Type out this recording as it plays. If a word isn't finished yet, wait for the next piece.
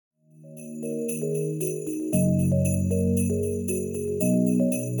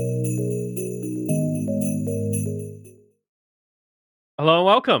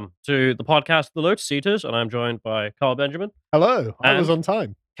welcome to the podcast, The Lotus Eaters, and I'm joined by Carl Benjamin. Hello, I was And- on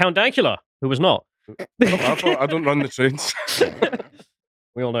time. Count Dankula, who was not. I don't run the trains.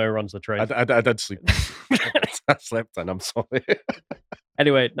 We all know who runs the train. I did sleep. I slept in, I'm sorry.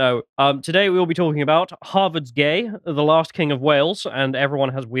 Anyway, no. Today we will be talking about Harvard's gay, the last king of Wales, and everyone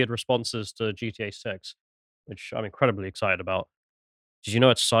has weird responses to GTA 6, which I'm incredibly excited about. Did you know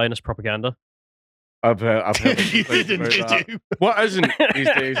it's Zionist propaganda? I've heard You things didn't, about did that. you? What isn't these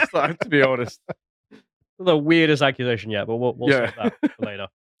days, like, to be honest? The weirdest accusation yet, but we'll save that for later.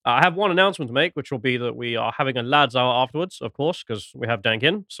 I have one announcement to make, which will be that we are having a lads hour afterwards, of course, because we have Dank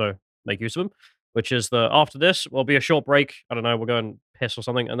in, so make use of him. Which is that after this, will be a short break. I don't know, we'll go and piss or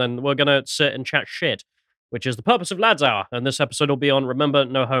something, and then we're going to sit and chat shit, which is the purpose of lads hour. And this episode will be on Remember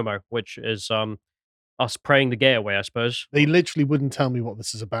No Homo, which is us praying the gay away, I suppose. They literally wouldn't tell me what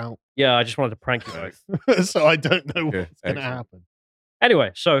this is about, Yeah, I just wanted to prank you both. so I don't know Okay, what's going to excellent. happen.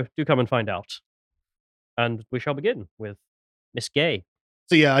 Anyway, so do come and find out. And we shall begin with Miss Gay.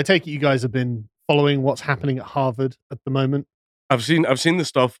 So yeah, I take it you guys have been following what's happening at Harvard at the moment. I've seen the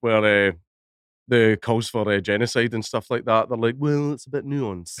stuff where the calls for genocide and stuff like that. They're like, well, it's a bit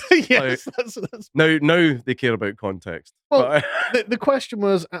nuanced. Yes, that's Now they care about context. Well, But, the question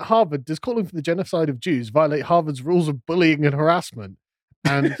was at Harvard: does calling for the genocide of Jews violate Harvard's rules of bullying and harassment?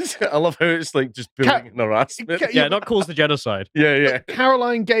 And I love how it's like just bullying and harassment. Ca- Yeah, not calls the genocide. Yeah.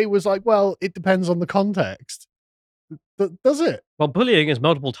 Caroline Gay was like, "Well, it depends on the context." Does it? Well, bullying is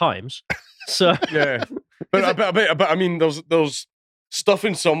multiple times. So Yeah, but I mean, there's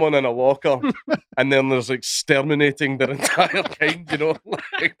stuffing someone in a locker, and then there's exterminating their entire kind. You know,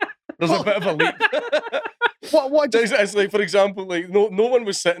 like, there's a bit of a leap. What? It's like, for example, like no one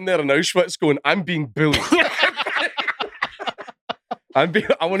was sitting there in Auschwitz going, "I'm being bullied." I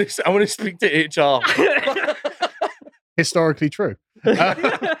want to speak to HR. Historically true.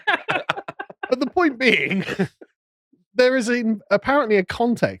 But the point being, there is apparently a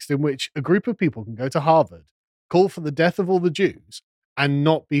context in which a group of people can go to Harvard, call for the death of all the Jews, and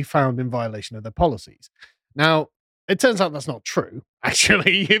not be found in violation of their policies. Now, it turns out that's not true.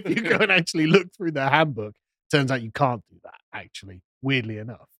 Actually, if you go and actually look through their handbook, it turns out you can't do that, actually, weirdly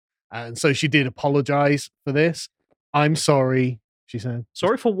enough. And so she did apologize for this. I'm sorry, she said.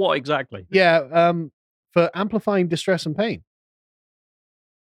 sorry for what exactly? Yeah, for amplifying distress and pain.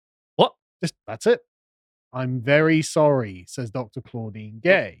 What? That's it. I'm very sorry, says Dr. Claudine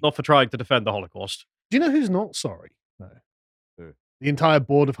Gay. Not for trying to defend the Holocaust. Do you know who's not sorry? No. Who? The entire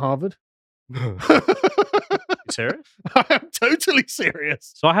board of Harvard. You serious? I am totally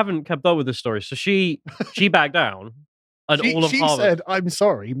serious. So I haven't kept up with this story. So she backed down, and all of She Harvard. said, I'm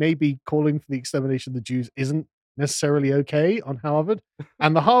sorry, maybe calling for the extermination of the Jews isn't necessarily okay on Harvard.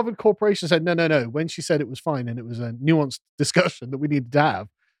 And the Harvard Corporation said, no. When she said it was fine and it was a nuanced discussion that we needed to have,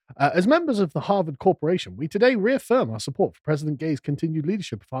 as members of the Harvard Corporation, we today reaffirm our support for President Gay's continued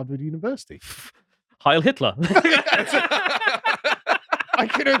leadership of Harvard University. Heil Hitler. I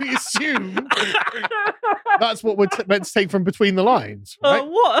can only assume that's what we're meant to take from between the lines, right?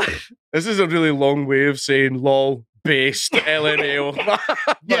 What? This is a really long way of saying lol based LMAO.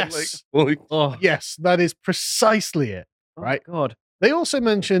 Yes. Oh, Yes, that is precisely it. Right. God. They also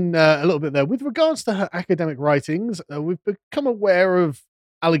mention a little bit there with regards to her academic writings. We've become aware of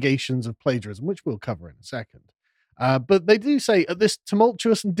allegations of plagiarism, which we'll cover in a second. But they do say at this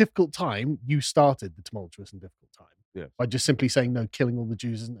tumultuous and difficult time, you started the tumultuous and difficult time. Yeah. By just simply saying, no, killing all the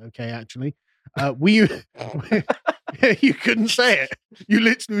Jews isn't okay, actually. You couldn't say it. You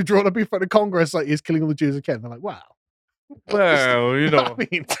literally were drawn up in front of Congress like, is killing all the Jews okay? And they're like, wow. Well, you know. I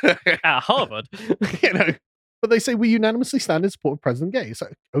mean, At Harvard. you know. But they say we unanimously stand in support of President Gay. So,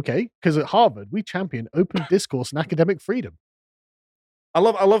 okay, because at Harvard, we champion open discourse and academic freedom. I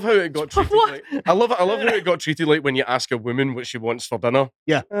love how it got treated. What? Like, I love how it got treated like when you ask a woman what she wants for dinner.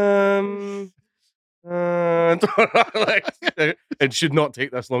 Yeah. Like, it should not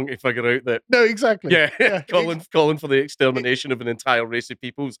take this long to figure out that. No, exactly. Yeah, calling for the extermination of an entire race of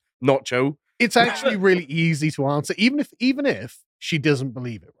people's not chill. It's actually really easy to answer, even if she doesn't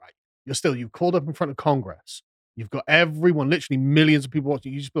believe it, right? You've called up in front of Congress. You've got everyone, literally millions of people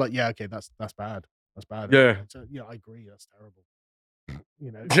watching. You just be like, yeah, okay, that's bad. That's bad. Yeah. I agree. That's terrible.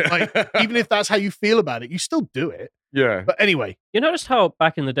 You know, like, even if that's how you feel about it, you still do it. Yeah. But anyway, You noticed how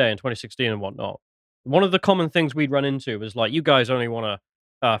back in the day in 2016 and whatnot, one of the common things we'd run into was like, you guys only want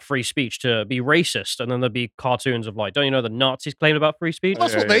free speech to be racist, and then there'd be cartoons of like, don't you know the Nazis claimed about free speech?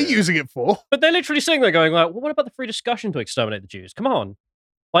 that's what they're using it for. But they're literally sitting there going like, well, what about the free discussion to exterminate the Jews? Come on.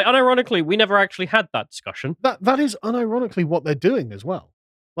 Like, unironically, we never actually had that discussion. That is unironically what they're doing as well.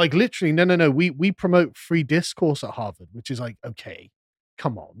 Like literally, no. We promote free discourse at Harvard, which is like, okay,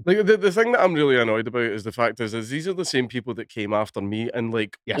 come on. Like the thing that I'm really annoyed about is the fact is these are the same people that came after me, and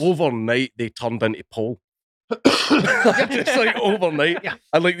like overnight they turned into Paul. Just like overnight. Yeah.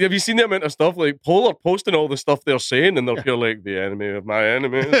 And like, have you seen the amount of stuff like Paul are posting all the stuff they're saying, and they're pure like the enemy of my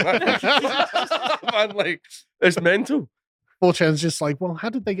enemy is my-" Man, like it's mental. 4chan's just like, well, how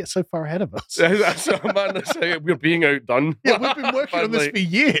did they get so far ahead of us? That's man. That's like, we're being outdone. Yeah, we've been working on this for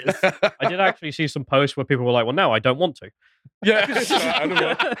years. I did actually see some posts where people were like, "Well, no, I don't want to." Yeah,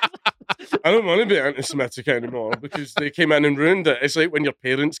 I don't want to be anti-Semitic anymore because they came in and ruined it. It's like when your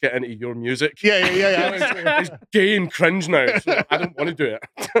parents get into your music. Yeah. It's gay and cringe now. So I don't want to do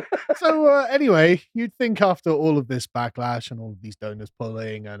it. So anyway, you'd think after all of this backlash and all of these donors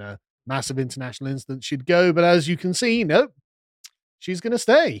pulling and a massive international incident, she'd go. But as you can see, nope, she's going to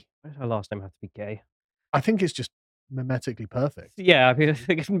stay. Why does her last name have to be Gay? I think it's just mimetically perfect. Yeah, I mean,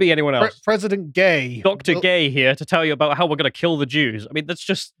 it can be anyone else. President Gay. Dr. Gay here to tell you about how we're going to kill the Jews. I mean, that's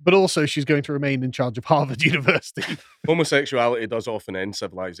just... But also, she's going to remain in charge of Harvard University. Homosexuality does often end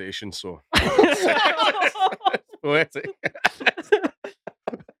civilization, so... It's poetic.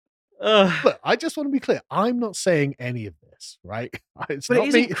 Look, I just want to be clear. I'm not saying any of this, right? But it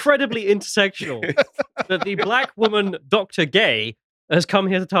is incredibly intersectional that the black woman, Dr. Gay, has come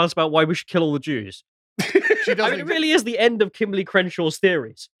here to tell us about why we should kill all the Jews. It really is the end of Kimberly Crenshaw's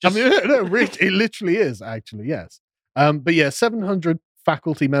theories. No, it literally is, actually, yes. But yeah, 700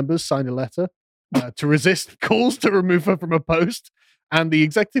 faculty members signed a letter to resist calls to remove her from her post. And the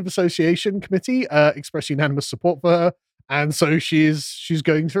Executive Association Committee expressed unanimous support for her. And so she's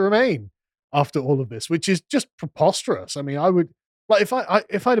going to remain after all of this, which is just preposterous. I mean, I would, like, if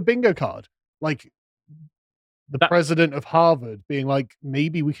I had a bingo card, like, the president of Harvard being like,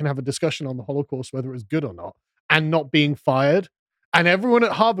 maybe we can have a discussion on the Holocaust, whether it was good or not, and not being fired. And everyone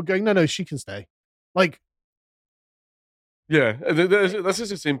at Harvard going, no, she can stay. Like, yeah, this is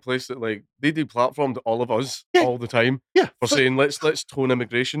the same place that like they deplatformed all of us all the time. Yeah, for saying let's tone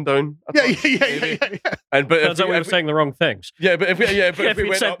immigration down. Yeah. And but turns out we were saying the wrong things. Yeah, but if we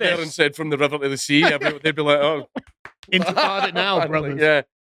went up there and said from the river to the sea, they'd be like, oh, intifada it now, brothers. Yeah.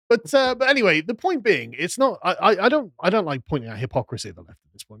 But anyway, the point being, it's not. I don't like pointing out hypocrisy of the left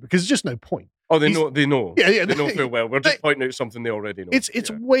at this point because there's just no point. Oh, they know. Yeah. They know full well. We're just pointing out something they already know.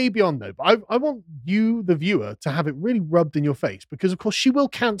 It's way beyond though. But I want you, the viewer, to have it really rubbed in your face because, of course, she will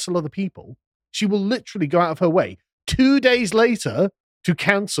cancel other people. She will literally go out of her way 2 days later to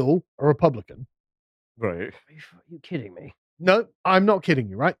cancel a Republican. Right? Are you kidding me? No, I'm not kidding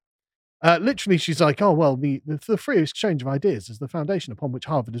you. Right? Literally, she's like, "Oh well, the free exchange of ideas is the foundation upon which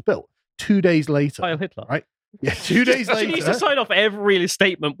Harvard is built." 2 days later, Heil Hitler, right? Yeah, 2 days later, she needs to sign off every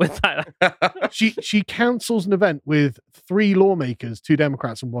statement with that. she cancels an event with 3 lawmakers, 2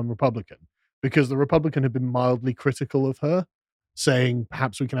 Democrats and 1 Republican, because the Republican had been mildly critical of her, saying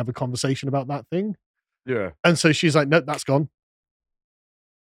perhaps we can have a conversation about that thing. Yeah, and so she's like, "Nope, that's gone."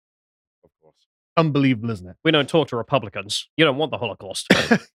 Of course, unbelievable, isn't it? We don't talk to Republicans. You don't want the Holocaust.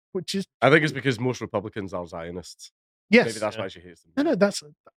 Which is, I think it's because most Republicans are Zionists. Yes, maybe that's why she hates them. No, that's.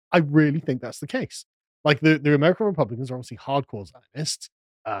 I really think that's the case. Like the American Republicans are obviously hardcore Zionists.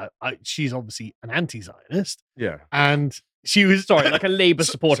 She's obviously an anti-Zionist. Yeah, and she was like a Labour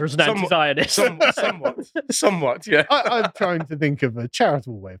supporter is an anti-Zionist. Somewhat. Yeah. I'm trying to think of a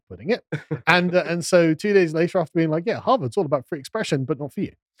charitable way of putting it. And so 2 days later, after being like, "Yeah, Harvard's all about free expression, but not for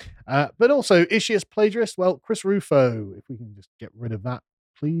you." But also, is she a plagiarist? Well, Chris Rufo, if we can just get rid of that,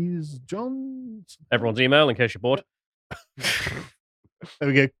 please, John. Everyone's email, in case you're bored. There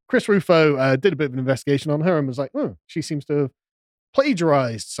we go. Chris Rufo did a bit of an investigation on her and was like, she seems to have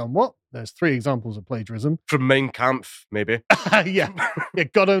plagiarized somewhat. There's 3 examples of plagiarism. From Mein Kampf, maybe. Yeah,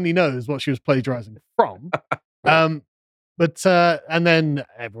 God only knows what she was plagiarizing from. But and then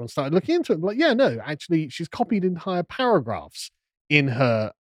everyone started looking into it. Like, yeah, no, actually, she's copied entire paragraphs in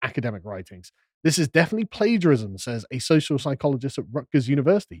her academic writings. This is definitely plagiarism, says a social psychologist at Rutgers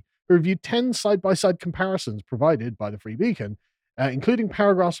University, who reviewed 10 side-by-side comparisons provided by the Free Beacon, including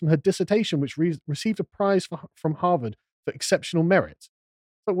paragraphs from her dissertation, which received a prize from Harvard for exceptional merit.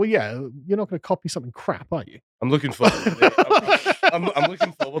 So, well, yeah, you're not going to copy something crap, are you? I'm looking forward to the, I'm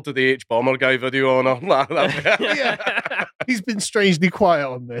looking forward to the H-Bomber guy video on her. Yeah. He's been strangely quiet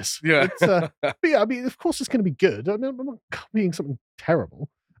on this. Yeah. But yeah, I mean, of course it's going to be good. I mean, I'm not copying something terrible.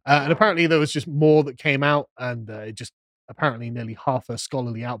 And apparently there was just more that came out, and it just apparently nearly half her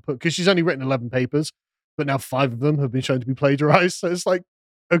scholarly output, because she's only written 11 papers, but now 5 of them have been shown to be plagiarized. So it's like,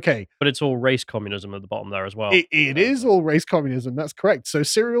 okay. But it's all race communism at the bottom there as well. It is all race communism. That's correct. So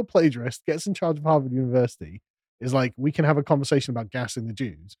serial plagiarist gets in charge of Harvard University, is like, we can have a conversation about gassing the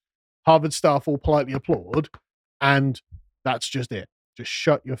Jews. Harvard staff all politely applaud, and that's just it. just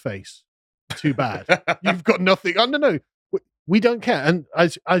shut your face. Too bad. You've got nothing. Oh, no. We don't care. And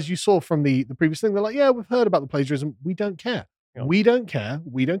as you saw from the previous thing, they're like, yeah, we've heard about the plagiarism. We don't care. Yep. We don't care.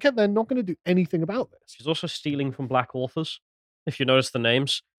 We don't care. They're not going to do anything about this. She's also stealing from black authors, if you notice the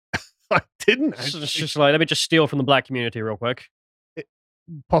names. I didn't. It's just like, let me just steal from the black community real quick.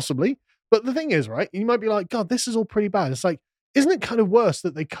 Possibly. But the thing is, right, you might be like, God, this is all pretty bad. It's like, isn't it kind of worse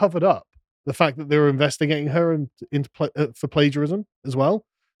that they covered up the fact that they were investigating her for plagiarism as well?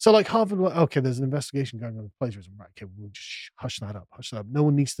 So like Harvard, okay, there's an investigation going on with plagiarism. Right, okay, we'll just hush that up. No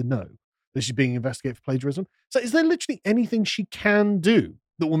one needs to know that she's being investigated for plagiarism. So is there literally anything she can do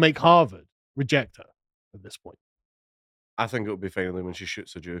that will make Harvard reject her at this point? I think it would be finally when she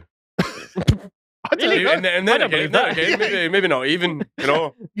shoots a Jew. I don't know. And then again, maybe not even, you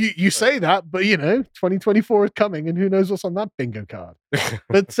know. You say that, but 2024 is coming, and who knows what's on that bingo card.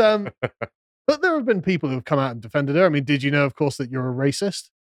 But there have been people who have come out and defended her. I mean, did you know, of course, that you're a racist?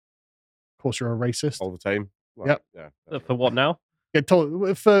 Of course, you're a racist. All the time. Yep. Yeah. For what now? Get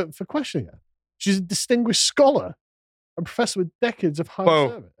told for questioning her. She's a distinguished scholar, a professor with decades of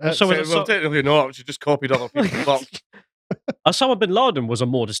high service. Technically not. She just copied other people's work. Osama bin Laden was a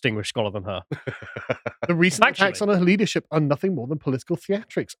more distinguished scholar than her. The recent attacks on her leadership are nothing more than political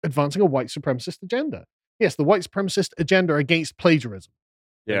theatrics, advancing a white supremacist agenda. Yes, the white supremacist agenda against plagiarism.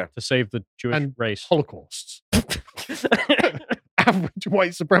 Yeah. To save the Jewish and race. Holocausts. Average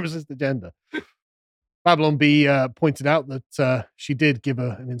white supremacist agenda. Babylon B pointed out that she did give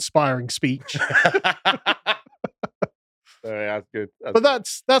an inspiring speech. That's good. But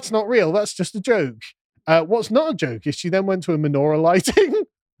that's not real. That's just a joke. What's not a joke is she then went to a menorah lighting.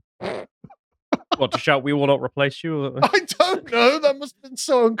 What, to shout, "We will not replace you"? I don't know. That must have been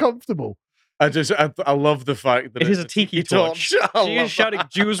so uncomfortable. I love the fact that it is a tiki torch. She is shouting,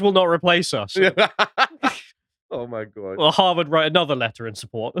 "Jews will not replace us." Yeah. Oh my God. Well, Harvard write another letter in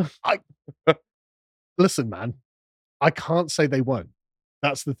support. Listen, man, I can't say they won't.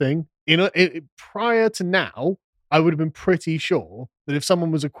 That's the thing. Prior to now, I would have been pretty sure that if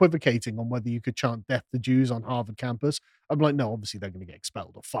someone was equivocating on whether you could chant "Death to Jews" on Harvard campus, I'm like, no, obviously they're going to get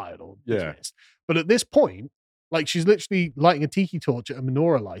expelled or fired or dismissed. But at this point, like, she's literally lighting a tiki torch at a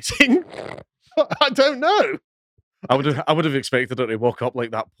menorah lighting. I don't know. I would have expected her to walk up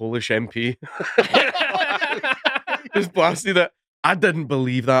like that Polish MP. Just blasted it. I didn't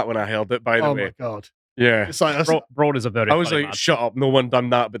believe that when I heard it, by the way. Oh my God. Yeah. It's like, Broad is a very I was like, man. Shut up, no one done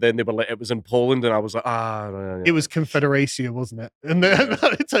that. But then they were like, it was in Poland, and I was like, no. It was Confederacia, wasn't it? And then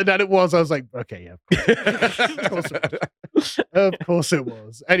it turned out it was. I was like, okay, yeah. Of course it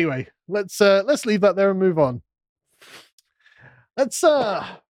was. Anyway, let's leave that there and move on. Let's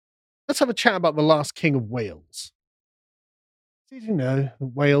have a chat about the last king of Wales. Did you know that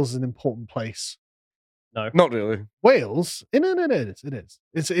Wales is an important place? No, not really. Wales, it is.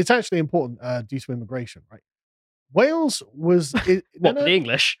 It's actually important due to immigration, right? Wales was the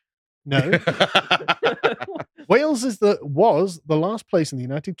English? No. Wales was the last place in the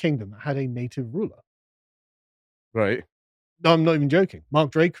United Kingdom that had a native ruler. Right. No, I'm not even joking.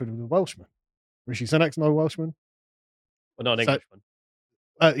 Mark Drakeford was a Welshman. Rishi Sunak's not a Welshman. Well, not an Englishman.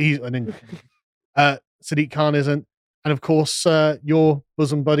 He's an Englishman. Sadiq Khan isn't. And of course, your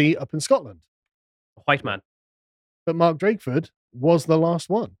bosom buddy up in Scotland. A white man. But Mark Drakeford was the last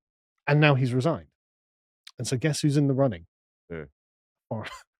one. And now he's resigned. And so guess who's in the running? Yeah.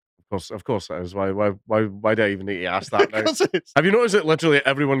 Of course that is. Why do I even need to ask that now? Have you noticed that literally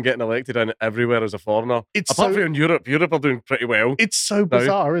everyone getting elected and everywhere is a foreigner? Apart from in Europe. Europe are doing pretty well. It's so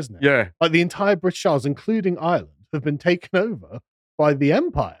bizarre, isn't it? Yeah. Like the entire British Isles, including Ireland, have been taken over by the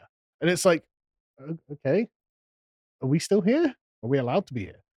Empire. And it's like, okay, are we still here? Are we allowed to be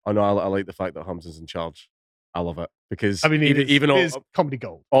here? I know. I like the fact that Hamza's in charge. I love it because I mean, it is all comedy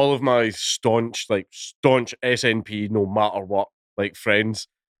gold. All of my staunch SNP, no matter what, like friends,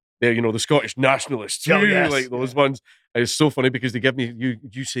 they're the Scottish nationalists, like those ones. And it's so funny because they give me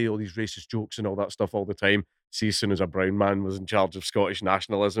you say all these racist jokes and all that stuff all the time. See, as soon as a brown man was in charge of Scottish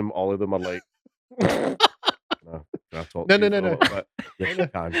nationalism, all of them are like, no. Yes, you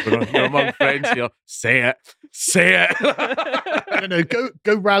can. We're among friends here. Say it. No.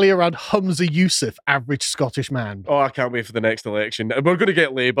 Go rally around Humza Yousaf, average Scottish man. Oh, I can't wait for the next election. We're going to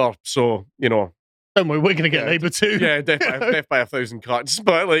get Labour, so Don't worry, we're going to get Labour too. Yeah, death by 1,000 cuts.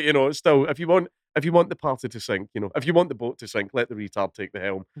 But still, if you want the party to sink, if you want the boat to sink, let the retard take the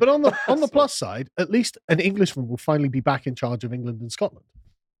helm. But on the plus side, at least an Englishman will finally be back in charge of England and Scotland.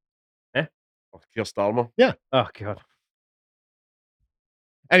 Keir Starmer. Yeah. Oh God.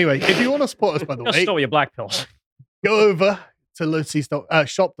 Anyway, if you want to support us, by the way, store your black pills. Go over to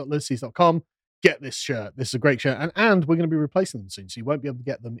shop.lotus.com. get this shirt. This is a great shirt. And we're going to be replacing them soon, so you won't be able to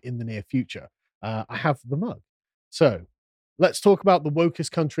get them in the near future. I have the mug. So let's talk about the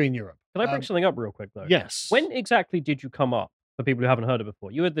wokest country in Europe. Can I bring something up real quick, though? Yes. When exactly did you come up, for people who haven't heard it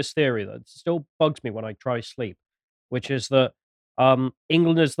before? You had this theory that still bugs me when I try sleep, which is that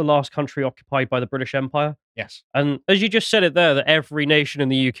England is the last country occupied by the British Empire. Yes. And as you just said it there, that every nation in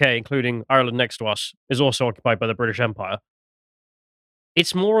the UK, including Ireland next to us, is also occupied by the British Empire.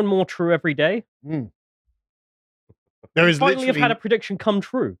 It's more and more true every day. There is finally have had a prediction come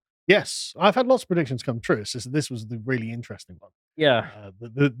true. Yes, I've had lots of predictions come true. It's just, this was the really interesting one. Yeah.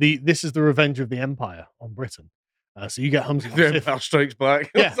 This is the revenge of the Empire on Britain. So you get Humza. The Empire Strikes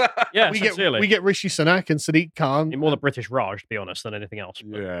Back. Yeah, we get Rishi Sunak and Sadiq Khan. More the British Raj, to be honest, than anything else.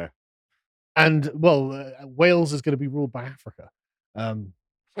 But. Yeah. And, well, Wales is going to be ruled by Africa.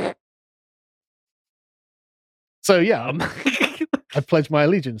 So, yeah, I pledge my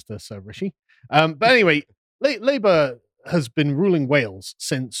allegiance to Sir Rishi. But anyway, Labour has been ruling Wales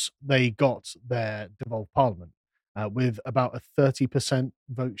since they got their devolved parliament with about a 30%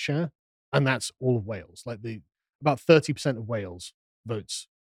 vote share. And that's all of Wales. About 30% of Wales votes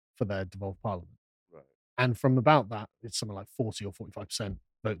for their devolved parliament. Right. And from about that, it's something like 40 or 45%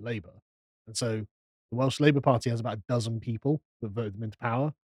 vote Labour. And so the Welsh Labour Party has about a dozen people that voted them into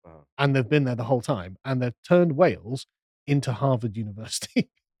power. Wow. And they've been there the whole time. And they've turned Wales into Harvard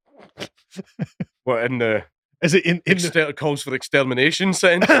University. What, in the... Is it in the calls for extermination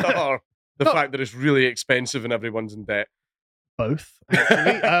sense, or the fact that it's really expensive and everyone's in debt? Both,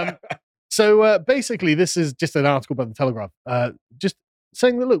 actually. So basically, this is just an article by the Telegraph, just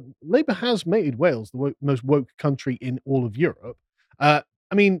saying that, look, Labour has made Wales the most woke country in all of Europe. I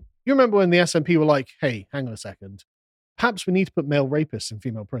mean, you remember when the SNP were like, hey, hang on a second, perhaps we need to put male rapists in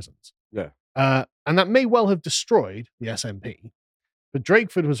female prisons. Yeah. And that may well have destroyed the SNP. But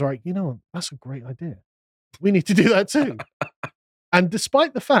Drakeford was like, you know, that's a great idea. We need to do that too. And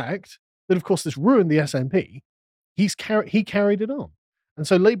despite the fact that, of course, this ruined the SNP, he carried it on. And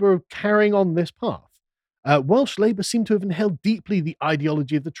so Labour are carrying on this path. Welsh Labour seem to have inhaled deeply the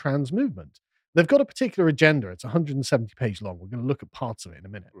ideology of the trans movement. They've got a particular agenda. It's 170 page long. We're going to look at parts of it in a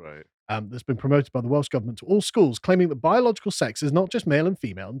minute. Right. That's been promoted by the Welsh government to all schools, claiming that biological sex is not just male and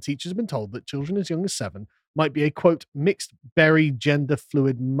female, and teachers have been told that children as young as 7 might be a, quote, mixed berry gender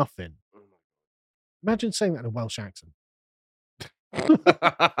fluid muffin. Imagine saying that in a Welsh accent.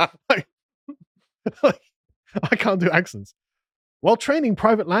 I can't do accents. While training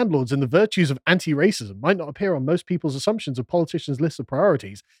private landlords in the virtues of anti-racism might not appear on most people's assumptions of politicians' lists of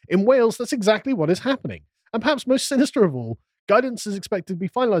priorities, in Wales, that's exactly what is happening. And perhaps most sinister of all, guidance is expected to be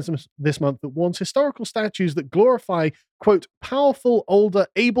finalised this month that warns historical statues that glorify, quote, powerful, older,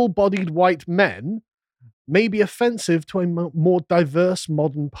 able-bodied white men may be offensive to a more diverse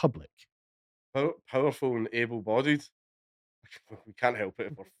modern public. Powerful and able-bodied. We can't help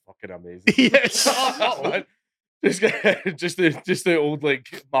it if we're fucking amazing. Yes. just the old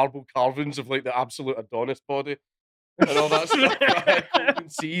like marble carvings of like the absolute Adonis body and all that stuff. You can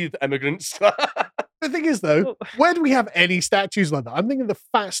see the immigrants. The thing is, though, where do we have any statues like that? I'm thinking of the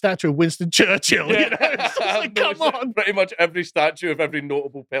fat statue of Winston Churchill. Yeah. You know? It's just like, come on. Pretty much every statue of every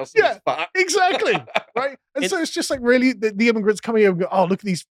notable person is fat. Exactly. Right? And so it's just like really the immigrants coming here and go, oh, look at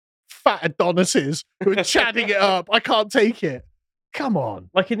these fat Adonises who are chatting it up. I can't take it. Come on.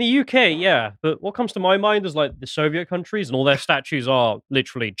 Like in the UK, yeah. But what comes to my mind is like the Soviet countries, and all their statues are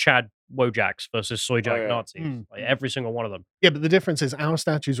literally Chad Wojaks versus Soyjak Nazis. Like every single one of them. Yeah, but the difference is our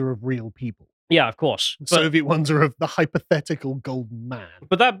statues are of real people. Yeah, of course. Soviet ones are of the hypothetical golden man.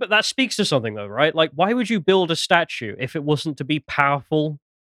 But that speaks to something, though, right? Like, why would you build a statue if it wasn't to be powerful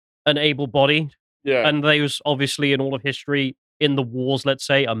and able-bodied? Yeah. And those, obviously, in all of history, in the wars, let's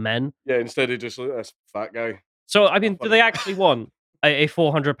say, are men. Yeah, instead of just like this fat guy. So, I mean, do they actually want a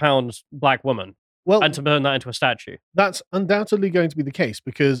 400-pound black woman and to turn that into a statue? That's undoubtedly going to be the case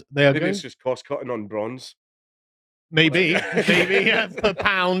because they are Maybe it's just cost-cutting on bronze. Maybe per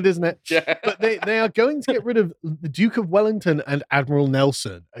pound, isn't it? Yeah. But they are going to get rid of the Duke of Wellington and Admiral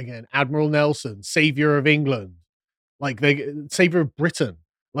Nelson. Again, Admiral Nelson, savior of England, savior of Britain.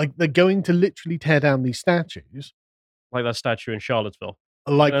 Like, they're going to literally tear down these statues. Like that statue in Charlottesville.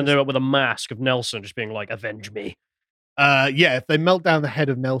 And do it with a mask of Nelson just being like, avenge me. Yeah, if they melt down the head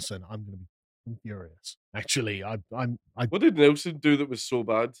of Nelson, I'm going to be furious. Actually, What did Nelson do that was so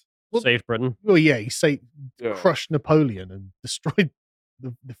bad? Saved Britain. Well, yeah, he crushed Napoleon and destroyed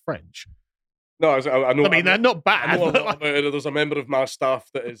the French. No, I know. I mean, they're not bad. I know a lot about it. There's a member of my staff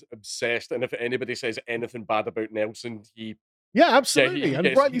that is obsessed, and if anybody says anything bad about Nelson, absolutely,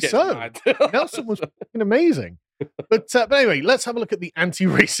 and rightly so. Nelson was fucking amazing. But anyway, let's have a look at the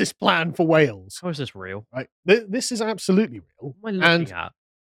anti-racist plan for Wales. How is this real? Right, this is absolutely real. What am I looking at?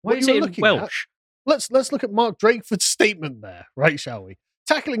 Why what is you it were in looking Welsh? Let's look at Mark Drakeford's statement there, right? Shall we?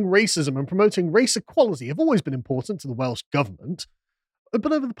 Tackling racism and promoting race equality have always been important to the Welsh government.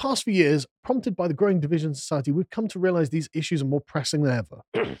 But over the past few years, prompted by the growing division in society, we've come to realize these issues are more pressing than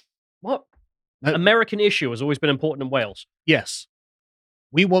ever. What? No. American issue has always been important in Wales. Yes.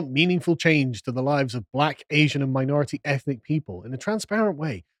 We want meaningful change to the lives of Black, Asian, and minority ethnic people in a transparent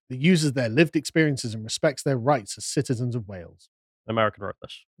way that uses their lived experiences and respects their rights as citizens of Wales. American wrote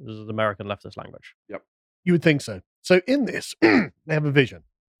this. This is American leftist language. Yep. You would think so. So in this, they have a vision.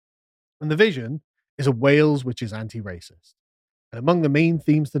 And the vision is a Wales which is anti-racist. And among the main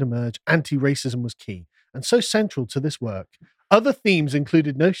themes that emerge, anti-racism was key and so central to this work. Other themes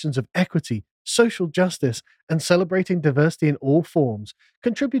included notions of equity, social justice, and celebrating diversity in all forms.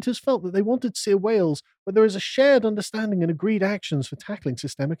 Contributors felt that they wanted to see a Wales where there is a shared understanding and agreed actions for tackling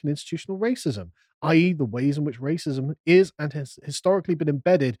systemic and institutional racism, i.e. the ways in which racism is and has historically been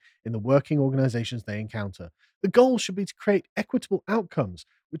embedded in the working organizations they encounter. The goal should be to create equitable outcomes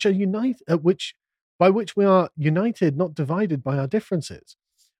which are by which we are united, not divided by our differences.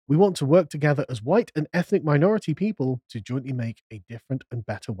 We want to work together as white and ethnic minority people to jointly make a different and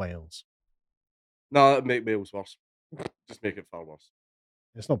better Wales. No, that'd make Wales worse. Just make it far worse.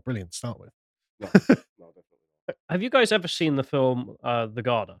 It's not brilliant to start with. No, definitely not. Have you guys ever seen the film The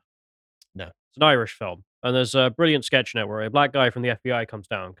Garda? No. It's an Irish film. And there's a brilliant sketch in it where a black guy from the FBI comes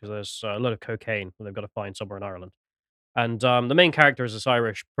down because there's a lot of cocaine that they've got to find somewhere in Ireland. And the main character is this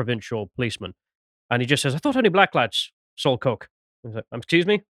Irish provincial policeman. And he just says, I thought only black lads sold coke. He's like, excuse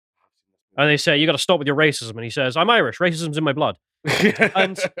me? And they say, you got to stop with your racism. And he says, I'm Irish. Racism's in my blood.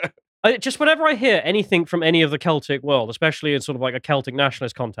 And just whenever I hear anything from any of the Celtic world, especially in sort of like a Celtic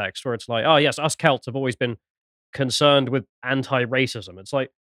nationalist context, where it's like, oh, yes, us Celts have always been concerned with anti-racism. It's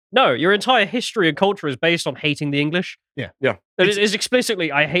like, no, your entire history and culture is based on hating the English. Yeah. It is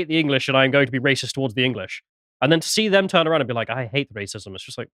explicitly, I hate the English and I'm going to be racist towards the English. And then to see them turn around and be like, I hate racism, it's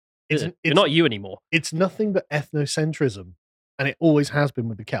just like, you're not you anymore. It's nothing but ethnocentrism, and it always has been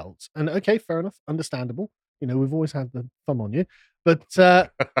with the Celts. And okay, fair enough, understandable. You know, we've always had the thumb on you, but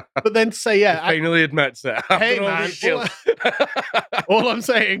then to say, yeah, finally admits it. Hey man, all I'm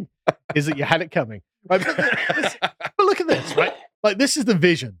saying is that you had it coming. Right, but look at this, right? Like, this is the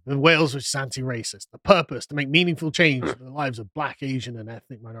vision of Wales, which is anti-racist. The purpose to make meaningful change in the lives of Black, Asian, and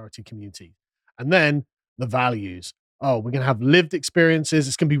ethnic minority communities, and then the values. Oh, we're going to have lived experiences.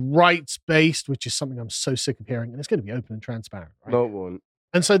 It's going to be rights-based, which is something I'm so sick of hearing. And it's going to be open and transparent. Right? No, it won't.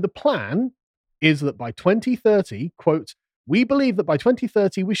 And so the plan is that by 2030, quote, we believe that by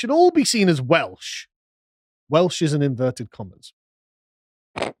 2030, we should all be seen as Welsh. Welsh is in inverted commas.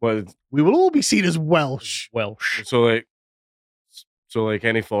 Well, we will all be seen as Welsh. Welsh. So like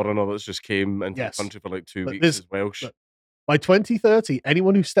any foreigner that's just came into the country for like 2 weeks is Welsh. By 2030,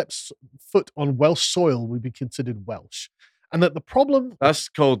 anyone who steps foot on Welsh soil will be considered Welsh. And that the problem... That's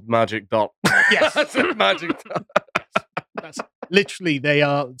called magic dirt. Yes. That's magic dirt. That's literally, they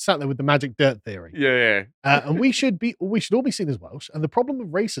are sat there with the magic dirt theory. Yeah. And we should all be seen as Welsh. And the problem of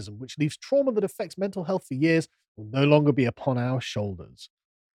racism, which leaves trauma that affects mental health for years, will no longer be upon our shoulders.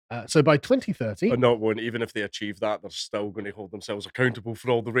 So by 2030... But not one, even if they achieve that, they're still going to hold themselves accountable for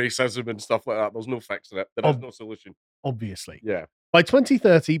all the racism and stuff like that. There's no fixing it. There is no solution. Obviously. Yeah. By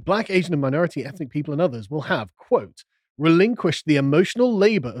 2030, Black, Asian, and minority ethnic people and others will have, quote, relinquished the emotional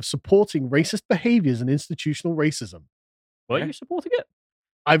labor of supporting racist behaviors and institutional racism. Were you supporting it?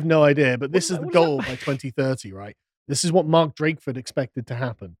 I've no idea, but this is the goal by 2030, right? This is what Mark Drakeford expected to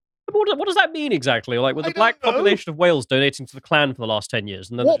happen. What does that mean exactly? Like, with the black population of Wales donating to the Klan for the last 10 years.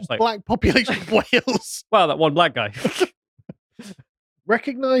 And then what just like, black population of Wales? Well, that one black guy.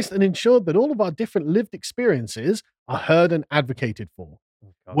 Recognized and ensured that all of our different lived experiences are heard and advocated for.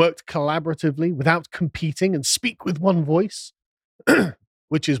 Worked collaboratively without competing and speak with one voice,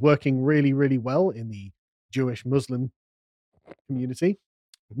 which is working really, really well in the Jewish Muslim community.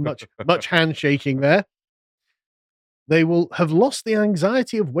 Much handshaking there. They will have lost the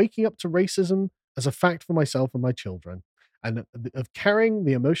anxiety of waking up to racism as a fact for myself and my children, and of carrying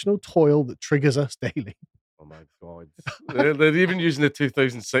the emotional toil that triggers us daily. Oh my God. They're even using the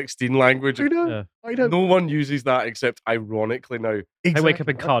 2016 language. I know. No one uses that except ironically now. Exactly. I wake up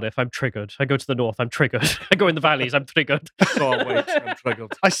in Cardiff, I'm triggered. I go to the north, I'm triggered. I go in the valleys, I'm triggered. I'm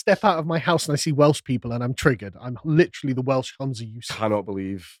triggered. I step out of my house and I see Welsh people and I'm triggered. I'm literally the Welsh Humza Yusuf. Cannot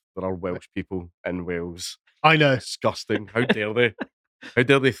believe there are Welsh people in Wales. I know. Disgusting. How dare they? How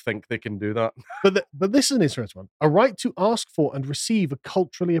dare they think they can do that? But this is an interesting one. A right to ask for and receive a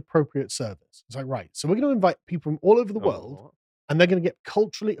culturally appropriate service. It's like, right, so we're going to invite people from all over the world, and they're going to get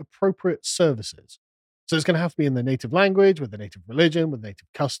culturally appropriate services. So it's going to have to be in their native language, with their native religion, with native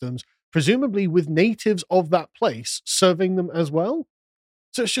customs, presumably with natives of that place serving them as well.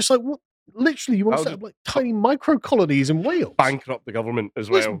 So it's just like, what? Literally, you want to set up like tiny micro colonies in Wales. Bankrupt the government as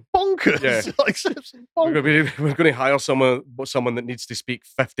well. Bonkers. Yeah. Like, bonkers. We're going to hire someone that needs to speak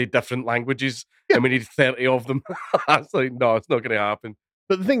 50 different languages, and we need 30 of them. It's like, no, it's not going to happen.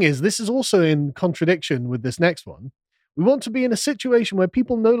 But the thing is, this is also in contradiction with this next one. We want to be in a situation where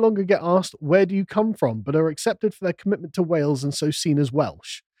people no longer get asked, where do you come from, but are accepted for their commitment to Wales and so seen as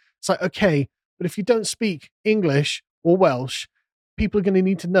Welsh. It's like, okay, but if you don't speak English or Welsh, people are going to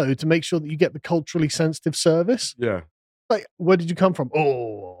need to know to make sure that you get the culturally sensitive service. Yeah. Like, where did you come from?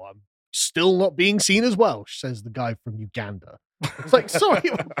 Oh, I'm still not being seen as Welsh, says the guy from Uganda. It's like, sorry,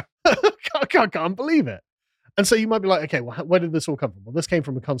 I can't believe it. And so you might be like, okay, well, where did this all come from? Well, this came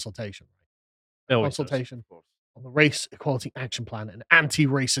from a consultation. Consultation on the Race Equality Action Plan and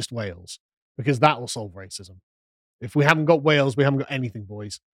anti-racist Wales, because that will solve racism. If we haven't got Wales, we haven't got anything,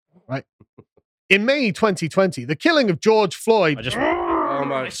 boys. Right? In May 2020, the killing of George Floyd.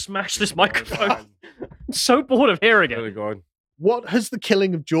 I smashed this microphone. I'm so bored of hearing it. Really going. What has the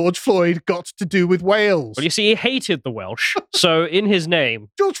killing of George Floyd got to do with Wales? Well, you see, he hated the Welsh, so in his name...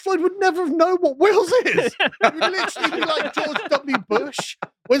 George Floyd would never have known what Wales is. It would literally be like George W. Bush.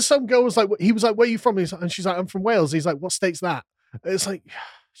 When some girl was like, he was like, where are you from? And she's like, I'm from Wales. He's like, what state's that? It's like,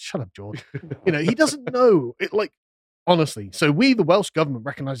 shut up, George. He doesn't know. It, like, honestly. So we, the Welsh government,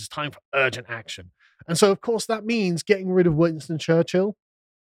 recognise it's time for urgent action. And so, of course, that means getting rid of Winston Churchill,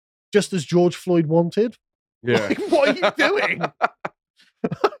 just as George Floyd wanted. Yeah. Like, what are you doing?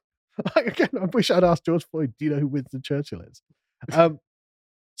 Again, I wish I'd asked George Floyd, do you know who Winston Churchill is?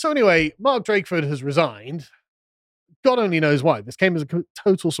 So anyway, Mark Drakeford has resigned. God only knows why. This came as a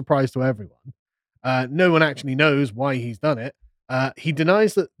total surprise to everyone. No one actually knows why he's done it. He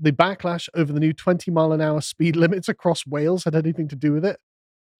denies that the backlash over the new 20-mile-an-hour speed limits across Wales had anything to do with it.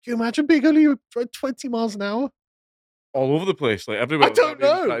 Can you imagine being only 20 miles an hour? All over the place, like everywhere. I don't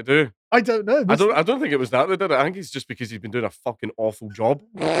know. I don't know. I don't think it was that they did it. I think it's just because he's been doing a fucking awful job.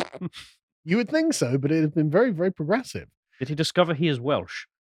 You would think so, but it has been very, very progressive. Did he discover he is Welsh?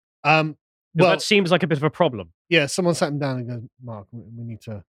 Well, that seems like a bit of a problem. Yeah, someone sat him down and goes, Mark, we need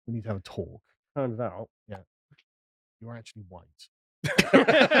to have a talk. Turns out, you're actually white.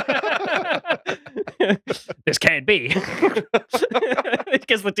 This can't be. It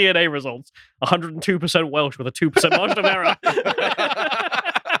gets the DNA results. 102% Welsh with a 2% margin of error.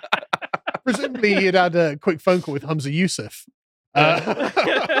 Presumably, he'd had a quick phone call with Humza Yousaf.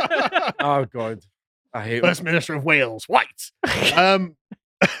 Oh God, I hate First Minister of Wales, white.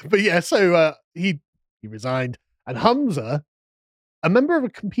 But yeah, so he resigned, and Humza, a member of a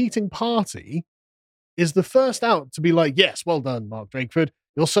competing party, is the first out to be like, yes, well done, Mark Drakeford.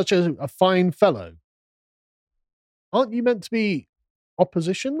 You're such a fine fellow. Aren't you meant to be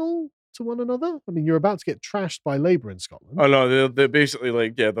oppositional to one another? I mean, you're about to get trashed by Labour in Scotland. Oh no, they're basically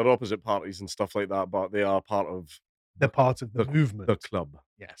like, they're opposite parties and stuff like that, but they are part of. They're part of the movement, the club.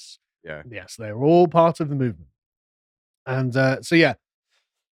 Yes, yeah, yes, they're all part of the movement. And so yeah,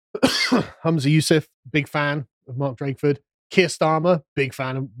 Humza Yousaf, big fan of Mark Drakeford. Keir Starmer, big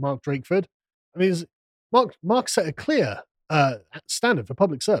fan of Mark Drakeford. I mean, Mark set a clear standard for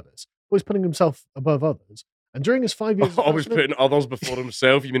public service, always putting himself above others. And during his 5 years, always putting others before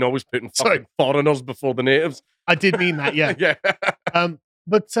himself. You mean always putting fucking foreigners before the natives? I did mean that, yeah, yeah.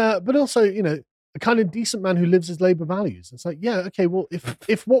 But also, a kind of decent man who lives his Labour values. It's like, yeah, okay, well,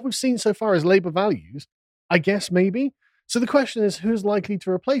 if what we've seen so far is Labour values, I guess maybe. So the question is, who's likely to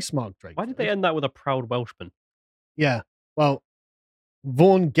replace Mark Drakeford? Why did they end that with a proud Welshman? Yeah, well,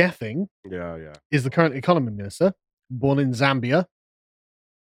 Vaughan Gething is the current economy minister, born in Zambia.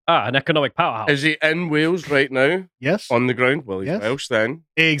 An economic powerhouse. Is he in Wales right now? Yes. On the ground? Well, he's Welsh then.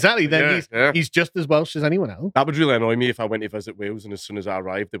 Exactly. Then he's just as Welsh as anyone else. That would really annoy me if I went to visit Wales and as soon as I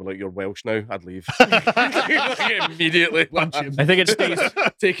arrived, they were like, you're Welsh now. I'd leave. Immediately. Punch him. I think it stays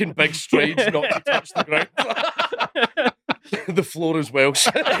taking big strides not to touch the ground. The floor is Welsh.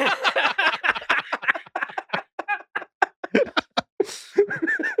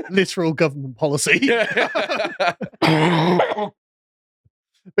 Literal government policy.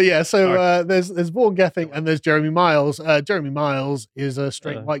 But yeah, so there's Vaughan Gething and there's Jeremy Miles. Jeremy Miles is a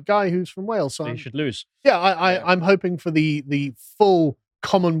straight white guy who's from Wales. So he should lose. Yeah, I'm hoping for the full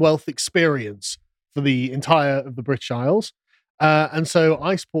Commonwealth experience for the entire of the British Isles. And so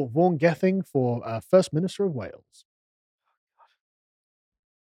I support Vaughan Gething for First Minister of Wales.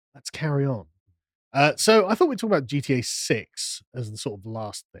 let's carry on. So I thought we'd talk about GTA 6 as the sort of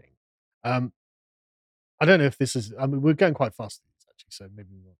last thing. I don't know if this is, I mean, we're going quite fast, actually, so maybe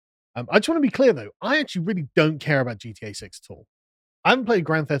we will. I just want to be clear, though. I actually really don't care about GTA 6 at all. I haven't played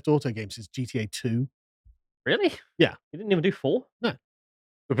Grand Theft Auto games since GTA 2. Really? Yeah. You didn't even do 4? No.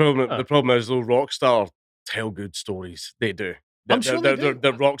 The problem is, though, Rockstar tell good stories. They do. I'm sure they do.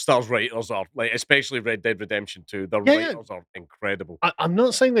 The Rockstar's writers are, like, especially Red Dead Redemption 2, their writers are incredible. I'm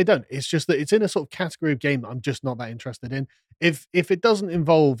not saying they don't. It's just that it's in a sort of category of game that I'm just not that interested in. If it doesn't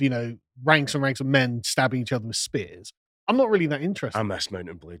involve, ranks and ranks of men stabbing each other with spears, I'm not really that interested. I miss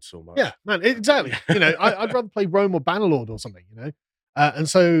Mountain Blade so much. Yeah, man, exactly. I'd rather play Rome or Bannerlord or something, and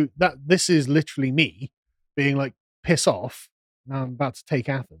so this is literally me being like, piss off. Now I'm about to take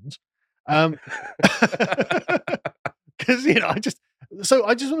Athens. Because I just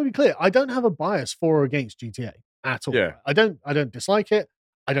want to be clear. I don't have a bias for or against GTA at all. Yeah. I don't dislike it.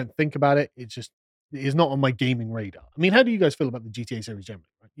 I don't think about it. It is not on my gaming radar. I mean, how do you guys feel about the GTA series generally?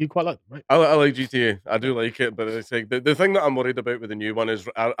 Right? You quite like them, right? I like GTA. I do like it, but it's like the thing that I'm worried about with the new one is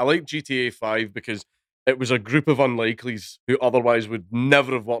I like GTA 5 because it was a group of unlikelies who otherwise would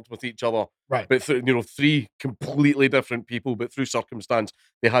never have worked with each other. Right. But three completely different people, but through circumstance,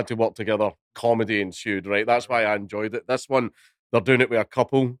 they had to work together. Comedy ensued, right? That's why I enjoyed it. This one, they're doing it with a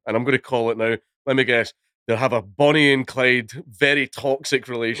couple, and I'm going to call it now. Let me guess. They'll have a Bonnie and Clyde, very toxic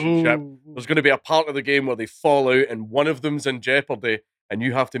relationship. Ooh. There's going to be a part of the game where they fall out and one of them's in jeopardy, and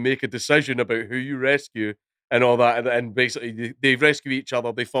you have to make a decision about who you rescue and all that. And basically, they rescue each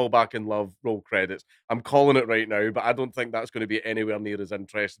other, they fall back in love, roll credits. I'm calling it right now, but I don't think that's going to be anywhere near as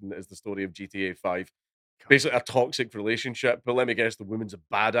interesting as the story of GTA 5. Basically, a toxic relationship, but let me guess, the woman's a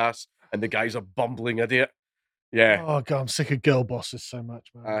badass and the guy's a bumbling idiot. Yeah. Oh god, I'm sick of girl bosses so much,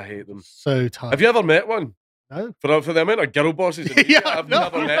 man. I hate them. So tired. Have you ever met one? No. For the amount of girl bosses, in media, I've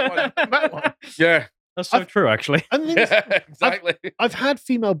never met one. Yeah. That's so true, actually. I mean, exactly. I've had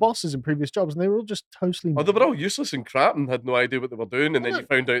female bosses in previous jobs, and they were all just totally. Oh, they were all useless and crap and had no idea what they were doing, and then you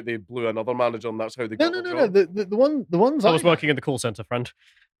found out they blew another manager, and that's how they got the job. No. The ones I was working in the call center, friend.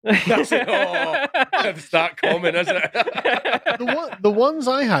 That's it. Oh, it's that common, isn't it? The ones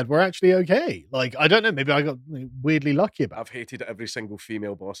I had were actually okay. Like, I don't know, maybe I got weirdly lucky about it. I've hated every single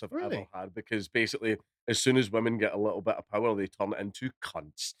female boss I've Really? ever had because basically, as soon as women get a little bit of power, they turn it into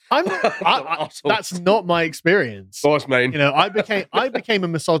cunts. That's not my experience. Boss mine. I became a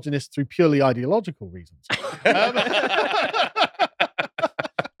misogynist through purely ideological reasons.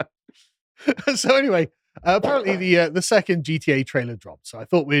 So anyway, apparently the second GTA trailer dropped, so I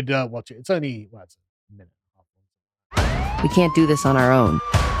thought we'd watch it. It's only it's a minute and a half. We can't do this on our own.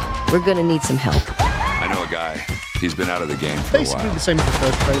 We're gonna need some help. I know a guy. He's been out of the game for Basically a while. the same as the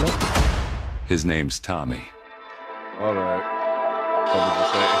first trailer. His name's Tommy. All right.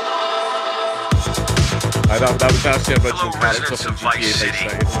 That was actually a original character from GTA Vice City.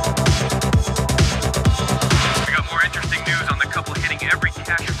 We got more interesting news on the couple hitting every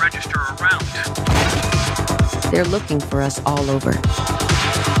cash register around. They're looking for us all over.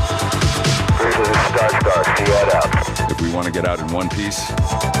 If we want to get out in one piece,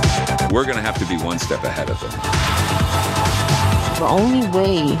 we're going to have to be one step ahead of them. The only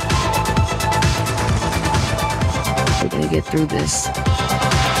way we're gonna get through this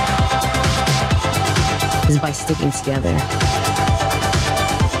is by sticking together,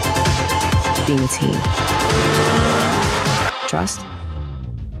 being a team. Trust?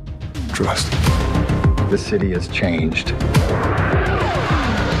 Trust. The city has changed.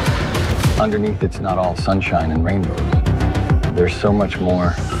 Underneath, it's not all sunshine and rainbows. There's so much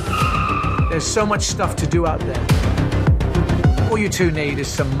more. There's so much stuff to do out there. All you two need is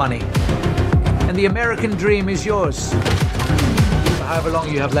some money. And the American dream is yours. For however long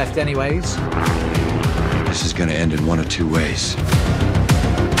you have left anyways. This is gonna end in one of two ways.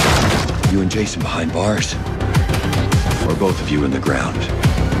 You and Jason behind bars, or both of you in the ground.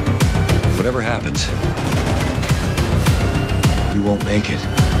 Whatever happens, you won't make it.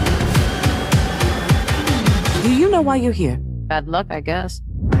 Do you know why you're here? Bad luck, I guess.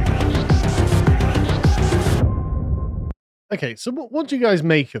 Okay, so what do you guys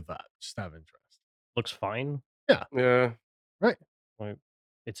make of that? Just out of interest. Looks fine. Yeah. Right. Like,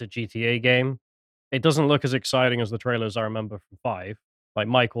 it's a GTA game. It doesn't look as exciting as the trailers I remember from 5. Like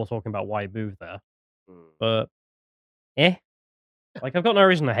Michael talking about why he moved there. But, like, I've got no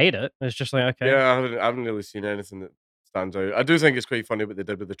reason to hate it. It's just like, okay. Yeah, I haven't really seen anything that stands out. I do think it's quite funny what they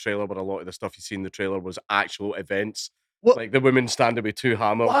did with the trailer, but a lot of the stuff you see in the trailer was actual events. What? Like the women standing with two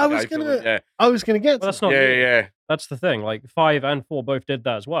hammers. Well, I was gonna get. Well, that's not Yeah. That's the thing. Like 5 and 4 both did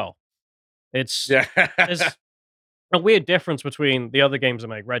that as well. It's Yeah. a weird difference between the other games I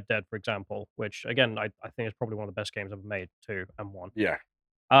made, Red Dead, for example, which again I think is probably one of the best games ever made, 2 and 1. Yeah.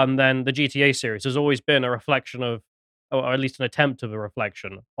 And then the GTA series has always been a reflection of, or at least an attempt of a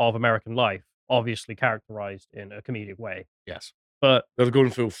reflection of American life, obviously characterized in a comedic way. Yes. But they're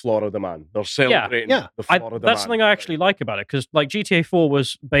going full Florida man. They're celebrating the Florida man. That's something I actually like about it, because like GTA 4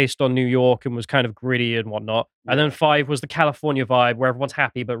 was based on New York and was kind of gritty and whatnot. And then 5 was the California vibe where everyone's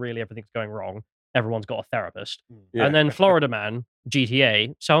happy, but really everything's going wrong. Everyone's got a therapist. Yeah. And then Florida Man,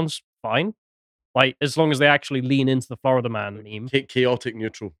 GTA, sounds fine. Like, as long as they actually lean into the Florida Man meme. Chaotic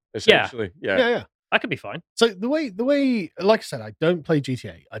neutral, essentially. Yeah. That could be fine. So the way, like I said, I don't play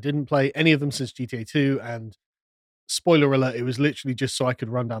GTA. I didn't play any of them since GTA 2, and spoiler alert, it was literally just so I could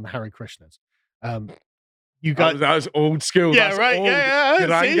run down the Hare Krishnas. You guys, that was old school. Yeah, That's right. Old. Yeah.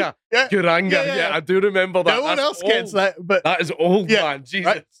 Guranga. Yeah. Guranga. Yeah, I do remember that. No one That's else gets old. that, but That is old, man. Jesus.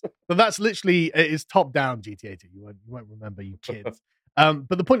 Right? But that's literally, it is top down GTA 2. You won't remember, you kids.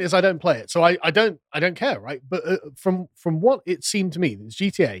 But the point is, I don't play it, so I don't care, right? But from what it seemed to me, this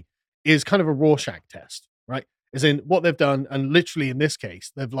GTA is kind of a Rorschach test, right? As in what they've done, and literally in this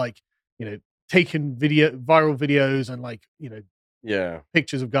case, they've taken viral videos and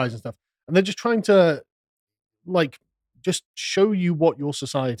pictures of guys and stuff, and they're just trying to just show you what your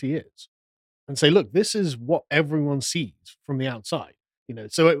society is, and say, look, this is what everyone sees from the outside.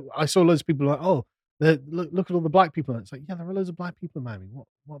 So I saw loads of people like, oh, look at all the black people. And it's like, yeah, there are loads of black people in Miami.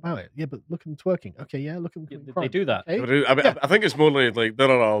 What about it? Yeah, but look at them twerking. Okay, yeah, look at them. They do that. Okay? I think it's more like there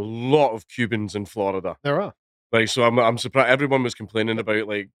are a lot of Cubans in Florida. There are. Right, so I'm surprised everyone was complaining about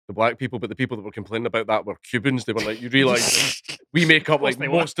like the black people, but the people that were complaining about that were Cubans. They were like, you realize we make up like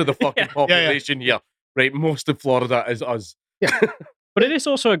most of the fucking population here, right? Most of Florida is us. Yeah. But it is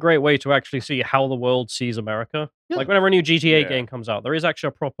also a great way to actually see how the world sees America. Yeah. Like whenever a new GTA game comes out, there is actually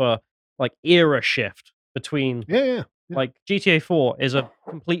a proper era shift between. Yeah. Like GTA 4 is a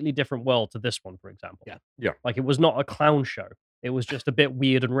completely different world to this one, for example. Yeah. Like it was not a clown show. It was just a bit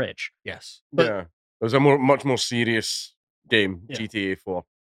weird and rich. Yes. But it was a much more serious game, GTA 4.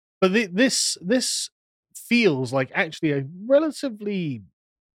 But this feels like actually a relatively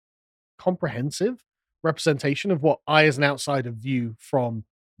comprehensive representation of what I, as an outsider, view from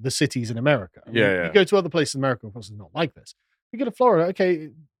the cities in America. I mean, you go to other places in America, of course, it's not like this. You go to Florida, okay,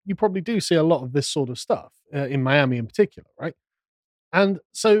 you probably do see a lot of this sort of stuff, in Miami in particular, right? And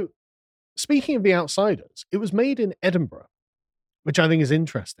so, speaking of the outsiders, it was made in Edinburgh, which I think is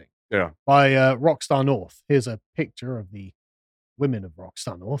interesting. Yeah. By Rockstar North. Here's a picture of the women of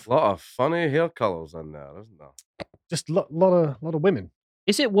Rockstar North. A lot of funny hair colours in there, isn't there? Just a lot of women.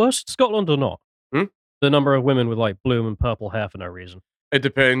 Is it worse in Scotland or not? The number of women with like blue and purple hair for no reason. It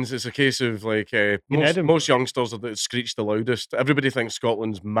depends. It's a case of like most youngsters are that screech the loudest. Everybody thinks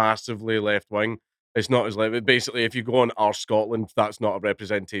Scotland's massively left wing. It's not as left. Basically, if you go on Our Scotland, that's not a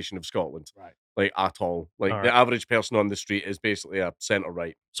representation of Scotland, right? Like at all. Like all the right. average person on the street is basically a centre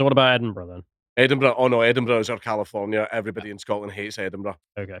right. So what about Edinburgh then? Edinburgh, oh no, Edinburgh is our California. Everybody in Scotland hates Edinburgh.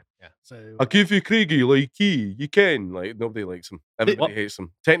 Okay. Yeah. So I'll give you Craigie like you can. Like nobody likes him. Everybody hates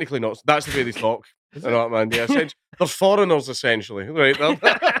him. Technically not. That's the way they talk. You know what, man? Yeah, there's foreigners essentially, right? Like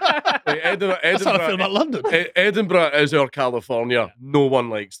Edinburgh, that's how I feel about London. Edinburgh is our California. No one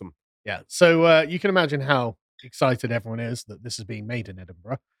likes them. Yeah. So you can imagine how excited everyone is that this is being made in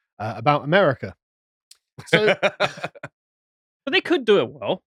Edinburgh about America. So, but they could do it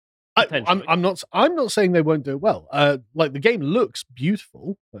well. I'm not saying they won't do it well. Like the game looks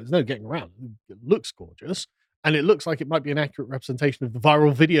beautiful. There's no getting around. It looks gorgeous, and it looks like it might be an accurate representation of the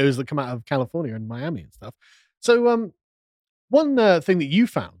viral videos that come out of California and Miami and stuff. So, one thing that you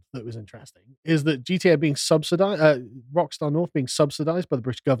found that was interesting is that GTA being subsidized, Rockstar North being subsidized by the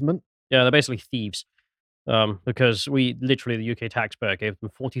British government. Yeah, they're basically thieves, because we literally the UK taxpayer gave them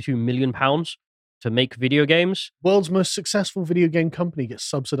 £42 million to make video games. World's most successful video game company gets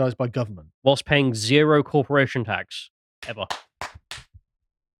subsidized by government whilst paying zero corporation tax ever.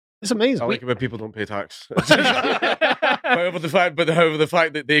 It's amazing. I like it when people don't pay tax. However, the fact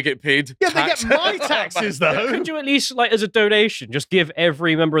that they get paid. Yeah, tax. they get my taxes though. Could you at least, like, as a donation, just give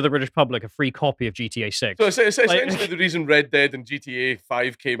every member of the British public a free copy of GTA 6? So it's essentially the reason Red Dead and GTA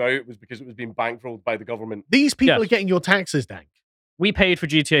 5 came out was because it was being bankrolled by the government. These people are getting your taxes, Dank. We paid for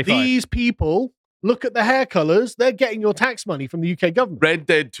GTA 5. These people, look at the hair colours, they're getting your tax money from the UK government. Red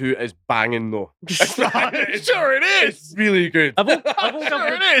Dead 2 is banging though. Sure it is. It's really good. Of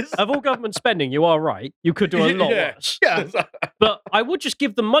all government spending, you are right. You could do a lot worse. Yeah. But I would just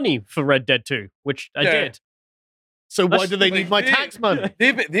give them money for Red Dead 2, which I did. So why do they need my tax money?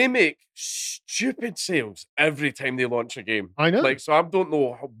 They make stupid sales every time they launch a game. I know. Like, so I don't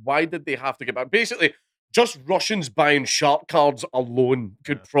know why did they have to get back. Basically, just Russians buying shark cards alone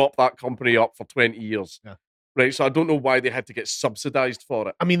could prop that company up for 20 years. Yeah. Right, so I don't know why they had to get subsidized for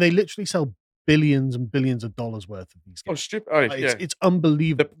it. I mean, they literally sell billions and billions of dollars worth of these games. Oh, stupid! It's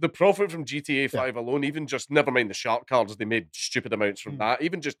unbelievable. The profit from GTA 5 alone, even just never mind the shark cards, they made stupid amounts from that.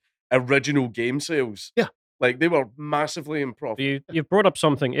 Even just original game sales, like they were massively in profit. You've brought up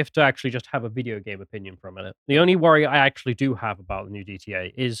something. If to actually just have a video game opinion for a minute, the only worry I actually do have about the new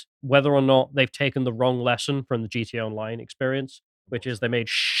GTA is whether or not they've taken the wrong lesson from the GTA Online experience, which is they made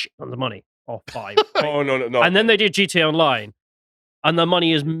shit on the money off 5. Right? Oh no! And then they did GTA Online, and the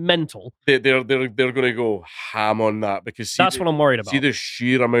money is mental. They're going to go ham on that because that's what I'm worried about. See the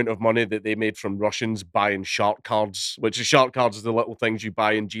sheer amount of money that they made from Russians buying shark cards, which is shark cards is the little things you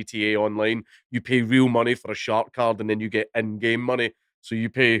buy in GTA Online. You pay real money for a shark card, and then you get in-game money. So you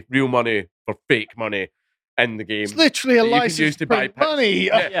pay real money for fake money in the game. It's literally a license to buy money.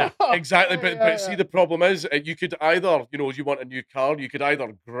 Yeah, exactly. But see, the problem is you could either, you want a new car, you could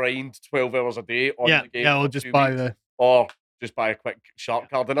either grind 12 hours a day on the game, or just buy or just buy a quick shark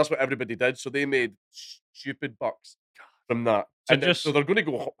card, and that's what everybody did. So they made stupid bucks from that. So they're going to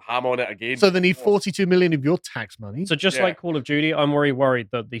go ham on it again. So they need 42 million of your tax money. So just like Call of Duty, I'm very worried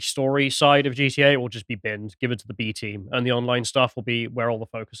that the story side of GTA will just be binned, give it to the B team, and the online stuff will be where all the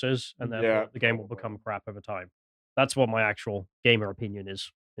focus is, and then the game will become crap over time. That's what my actual gamer opinion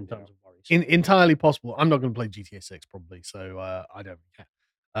is in terms of worries. Entirely possible. I'm not going to play GTA 6 probably, so I don't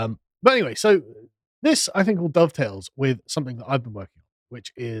care. But anyway, so this I think all dovetails with something that I've been working on,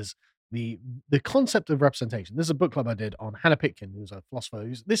 which is the concept of representation. This is a book club I did on Hannah Pitkin, who's a philosopher.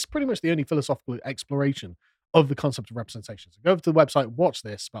 This is pretty much the only philosophical exploration of the concept of representation. So go over to the website, watch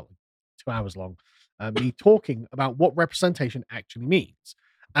this, about 2 hours long, me talking about what representation actually means.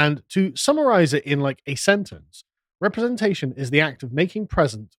 And to summarize it in like a sentence, representation is the act of making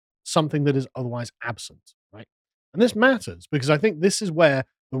present something that is otherwise absent, right? And this matters because I think this is where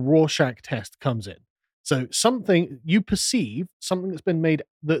the Rorschach test comes in. So something you perceive, something that's been made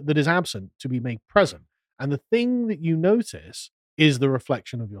that is absent to be made present. And the thing that you notice is the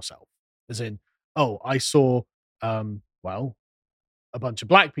reflection of yourself. As in, oh, I saw, a bunch of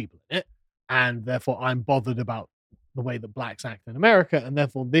black people in it, and therefore I'm bothered about the way that blacks act in America, and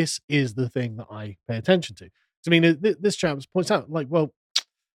therefore this is the thing that I pay attention to. So, I mean, this chap points out, like, well,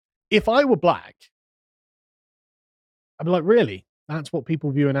 if I were black, I'd be like, really? That's what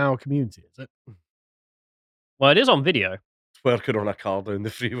people view in our community, is it? Well, it is on video. Twerking on a car down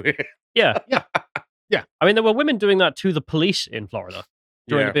the freeway. Yeah. Yeah. I mean, there were women doing that to the police in Florida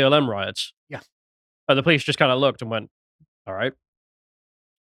during the BLM riots. Yeah. And the police just kind of looked and went, all right.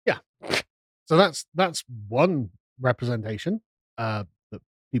 Yeah. So that's one representation that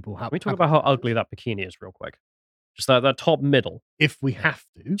people have. Can we talk about how ugly that bikini is real quick? Just that top middle. If we have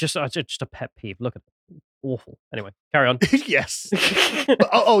to. Just a pet peeve. Look at it. Awful. Anyway, carry on. Yes.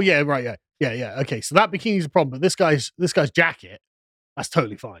 Yeah, right, yeah. Okay, so that bikini's a problem, but this guy's jacket, that's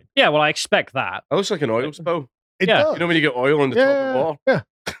totally fine. Yeah, well, I expect that. It looks like an oil spill. It does. You know when you get oil on the top of water? Yeah.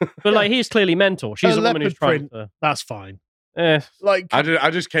 But like, he's clearly mental. She's a woman who's trying to... That's fine. Like, I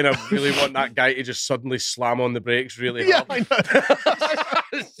just kind of really want that guy to just suddenly slam on the brakes really hard. Yeah, I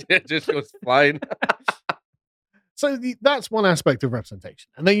know. It just goes flying. So that's one aspect of representation.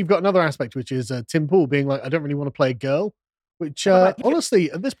 And then you've got another aspect, which is Tim Pool being like, I don't really want to play a girl, which honestly,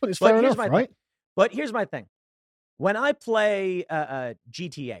 at this point, it's fair enough, right? But here's my thing. When I play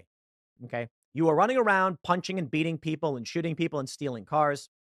GTA, okay, you are running around punching and beating people and shooting people and stealing cars.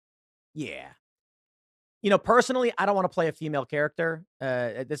 Yeah. Personally, I don't want to play a female character.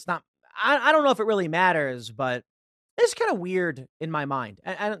 It's not, I don't know if it really matters, but it's kind of weird in my mind.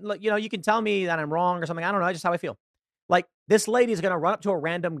 And you can tell me that I'm wrong or something. I don't know. That's just how I feel. Like, this lady is going to run up to a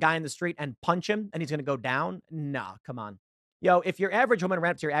random guy in the street and punch him, and he's going to go down. Nah, come on. If your average woman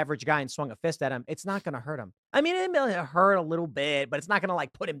ran up to your average guy and swung a fist at him, it's not going to hurt him. I mean, it may hurt a little bit, but it's not going to,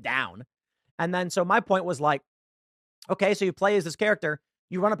 like, put him down. And then, so my point was like, okay, so you play as this character,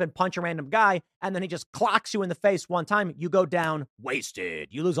 you run up and punch a random guy, and then he just clocks you in the face one time, you go down wasted.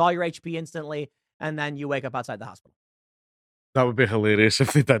 You lose all your HP instantly, and then you wake up outside the hospital. That would be hilarious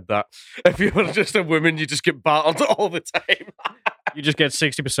if they did that. If you were just a woman, you just get battered all the time. You just get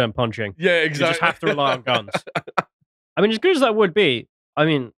 60% punching. Yeah, exactly. You just have to rely on guns. I mean, as good as that would be, I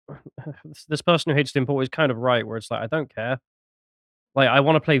mean, this person who hates Tim Pool is kind of right, where it's like, I don't care. Like, I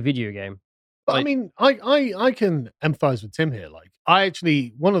want to play video game. But I mean, I can empathize with Tim here. Like, I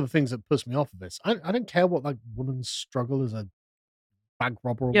actually, one of the things that puts me off of this, I don't care what that woman's struggle as a bank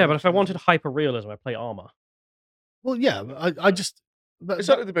robber. Yeah, but if I wanted hyper realism, I play Armor. Well, yeah, I just...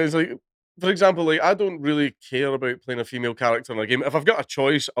 It depends. Like, for example, like I don't really care about playing a female character in a game. If I've got a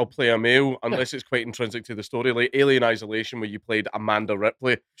choice, I'll play a male, unless it's quite intrinsic to the story. Like Alien Isolation, where you played Amanda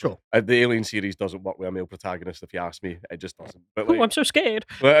Ripley. Sure. The Alien series doesn't work with a male protagonist, if you ask me. It just doesn't. But like, I'm so scared.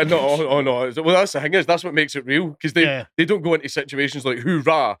 Well, no, oh no. Well, that's the thing is that's what makes it real because they don't go into situations like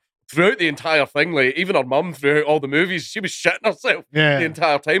hoorah. Throughout the entire thing, like even her mum throughout all the movies, she was shitting herself the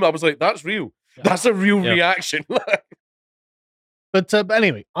entire time. I was like, that's real. Yeah. That's a real reaction. But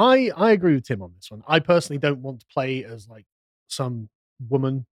anyway, I agree with Tim on this one. I personally don't want to play as like some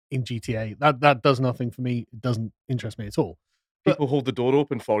woman in GTA. That does nothing for me. It doesn't interest me at all. People hold the door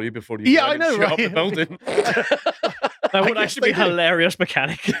open for you before you I know, shut right? up the building. That would actually be a hilarious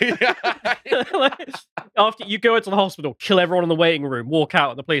mechanic. Like, after you go into the hospital, kill everyone in the waiting room, walk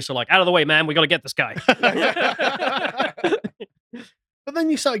out, and the police are like, out of the way, man, we got to get this guy. But then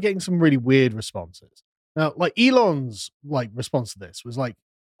you start getting some really weird responses. Now, like Elon's like response to this was like,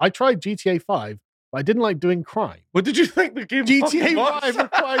 I tried GTA 5, but I didn't like doing crime. What did you think the game GTA 5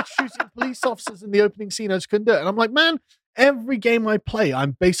 required shooting police officers in the opening scene. I just couldn't do it. And I'm like, man, every game I play,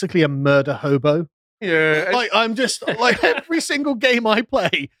 I'm basically a murder hobo. Yeah. Like, I'm just like every single game I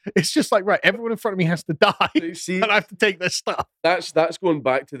play, it's just like, right, everyone in front of me has to die. See, and I have to take their stuff. That's going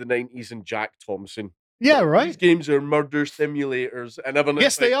back to the 90s and Jack Thompson. Yeah, right. These games are murder simulators and everything.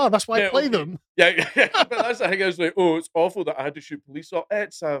 Yes, they are. That's why I play them. Yeah, but that's the thing. I was like, oh, it's awful that I had to shoot police.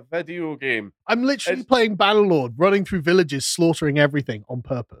 It's a video game. I'm literally playing Battlelord, running through villages, slaughtering everything on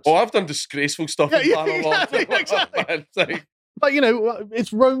purpose. Oh, I've done disgraceful stuff in Battlelord. Exactly. Like, you know,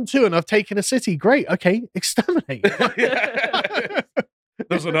 it's Rome 2 and I've taken a city. Great. Okay. Exterminate.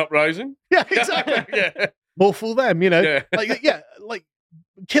 There's an uprising. Yeah, exactly. More fool them, you know. Like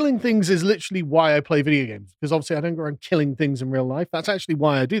killing things is literally why I play video games, because obviously I don't go around killing things in real life. That's actually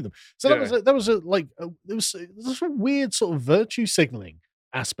why I do them. So there was a weird sort of virtue signaling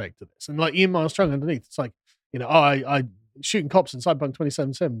aspect to this. And like Ian Miles Chung underneath, it's like, you know, I shooting cops in Cyberpunk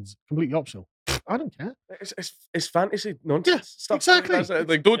 2077 is completely optional. I don't care. It's fantasy nonsense stuff. Exactly.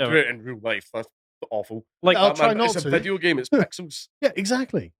 Like don't do it in real life. That's awful. Like I'll try not to. It's a video game. It's pixels. Yeah,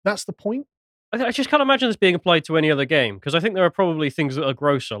 exactly. That's the point. I just can't imagine this being applied to any other game, because I think there are probably things that are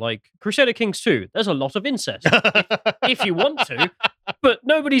grosser, like Crusader Kings 2. There's a lot of incest, if you want to, but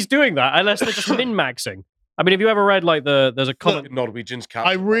nobody's doing that unless they're just min-maxing. I mean, have you ever read like there's a comic Norwegians captured?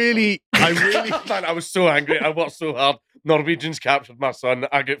 I really man, I was so angry. I worked so hard. Norwegians captured my son.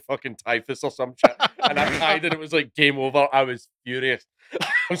 I get fucking typhus or some shit, and I cried, and it was like game over. I was furious.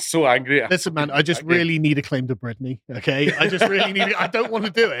 I'm so angry. Listen, man, I just really need a claim to Brittany. Okay, I just really need it. I don't want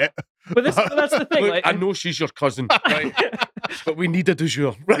to do it, but that's the thing. Look, like, I know she's your cousin, right? But we need a du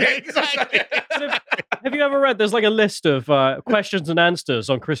jour, right? Yeah, exactly. So have you ever read? There's like a list of questions and answers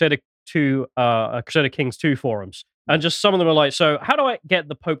on Crusader Kings 2 forums, and just some of them are like, so how do I get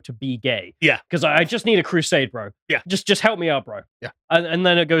the Pope to be gay? Yeah, because I just need a crusade, bro. Yeah, just help me out, bro. Yeah, and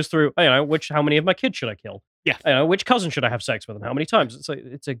then it goes through, you know, how many of my kids should I kill? Yeah, you know, which cousin should I have sex with, and how many times? It's like,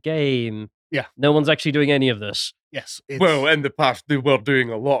 it's a game. Yeah, no one's actually doing any of this. Yes. Well, in the past they were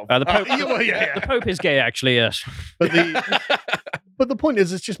doing a lot. The Pope, the Pope is gay, actually. Yes, but the point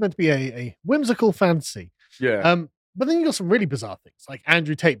is, it's just meant to be a whimsical fantasy. Yeah. But then you got some really bizarre things, like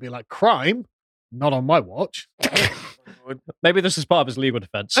Andrew Tate being like, crime, not on my watch. Maybe this is part of his legal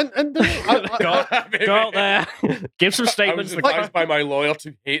defense. And go out there, give some statements. I was advised by my lawyer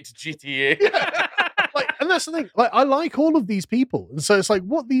to hate GTA. Yeah. And that's the thing. Like, I like all of these people, and so it's like,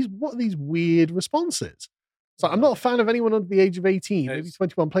 what are these weird responses? So I'm not a fan of anyone under the age of 18, maybe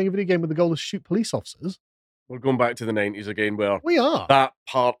 21, playing a video game with the goal to shoot police officers. We're going back to the 90s again, where we are. That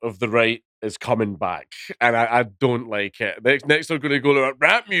part of the right is coming back, and I don't like it. Next they're going to go to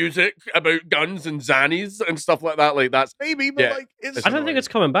rap music about guns and zannies and stuff like that. Like that's maybe, but like, I don't think it's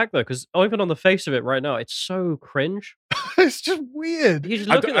coming back though, because even on the face of it right now, it's so cringe. It's just weird. You just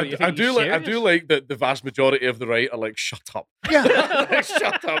look at it, I do like that the vast majority of the right are like, shut up. Yeah, like,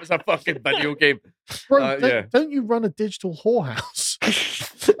 shut up. It's a fucking video game, bro. Don't you run a digital whorehouse?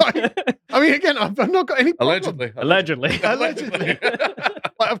 I mean, again, I've not got any problem. Allegedly.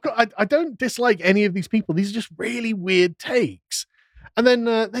 Like, I don't dislike any of these people. These are just really weird takes. And then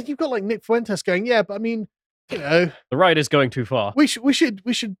you've got like Nick Fuentes going, yeah, but I mean, you know, the right is going too far. We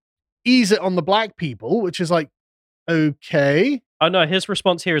should ease it on the black people, which is like, okay. Oh no, his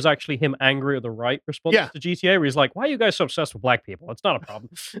response here is actually him angry at the right response to GTA, where he's like, why are you guys so obsessed with black people? It's not a problem.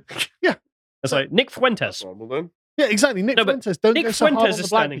 Yeah. It's like Nick Fuentes. Normal, then. Yeah, exactly. Nick Fuentes. Don't Nick go so hard Fuentes on the is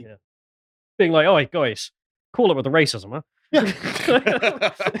black standing people. here, being like, "Oh, guys, cool it with the racism, huh?" Yeah.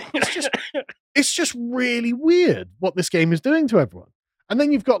 it's just really weird what this game is doing to everyone. And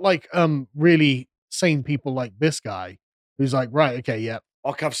then you've got like really sane people like this guy who's like, right, okay, yeah,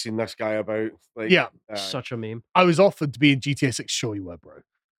 Fuck, I've seen this guy about. Like, Yeah. Such a meme. I was offered to be in GTA 6. Sure you were, bro.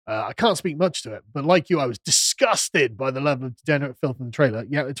 I can't speak much to it, but like you, I was disgusted by the level of degenerate filth in the trailer.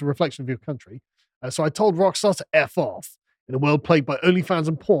 Yeah, it's a reflection of your country. So I told Rockstar to F off. In a world plagued by OnlyFans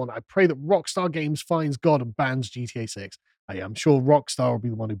and porn, I pray that Rockstar Games finds God and bans GTA 6. I'm sure Rockstar will be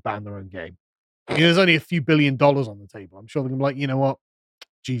the one who banned their own game. I mean, there's only a few $1 billion on the table. I'm sure they're going to be like, you know what?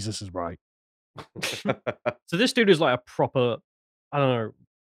 Jesus is right. So this dude is like a proper, I don't know,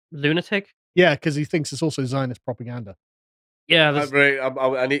 lunatic? Yeah, because he thinks it's also Zionist propaganda. Yeah, right.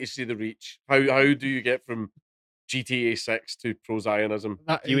 I need to see the reach. How do you get from GTA 6 to pro-Zionism?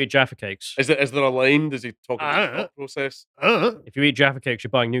 You eat Jaffa cakes. Is there a line? Does he talk about the thought process? If you eat Jaffa cakes,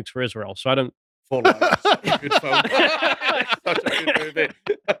 you're buying nukes for Israel. So I don't. Four lines. Such a good film. Such a good movie.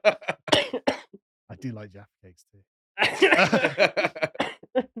 I do like Jaffa cakes too.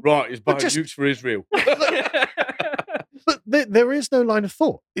 Right, he's buying nukes for Israel. But there is no line of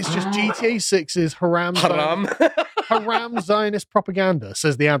thought. It's just GTA 6 is haram Zionist propaganda,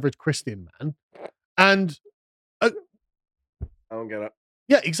 says the average Christian man. And I don't get it.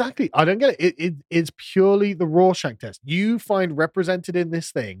 Yeah, exactly. I don't get it. It's purely the Rorschach test. You find represented in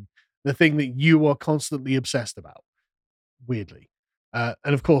this thing the thing that you are constantly obsessed about. Weirdly. And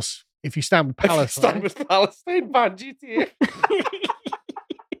of course, if you stand with Palestine. Ban GTA.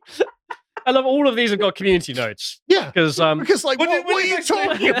 I love all of these have got community notes. Yeah. Because like, what are you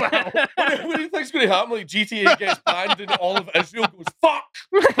talking about? What do you think's going to happen? Like, GTA gets banned and all of Israel goes, fuck!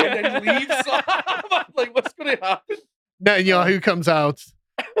 And then leaves. Like, what's going to happen? Netanyahu comes out.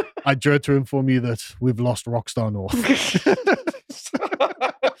 I dread to inform you that we've lost Rockstar North.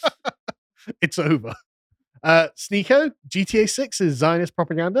 It's over. Sneeko, GTA 6 is Zionist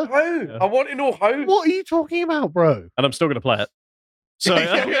propaganda? How? Yeah. I want to know how. What are you talking about, bro? And I'm still going to play it. So,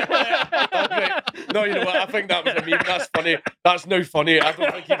 okay. No, you know what? I think that was a meme. That's funny. That's now funny. I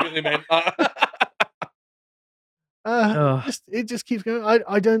don't think he really meant that. It just keeps going.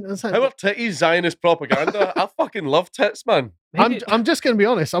 I don't understand. How are titties Zionist propaganda? I fucking love tits, man. I'm just going to be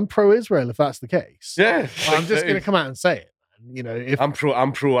honest. I'm pro-Israel if that's the case. Yeah, I'm just going to come out and say it. You know, if I'm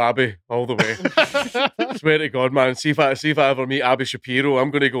pro Abby all the way. Swear to God, man. See if I ever meet Abby Shapiro, I'm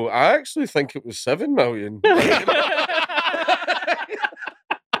going to go. I actually think it was 7 million.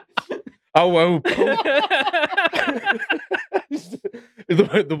 Oh well.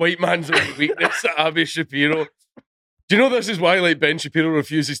 the white man's only weakness, Abby Shapiro. Do you know this is why like Ben Shapiro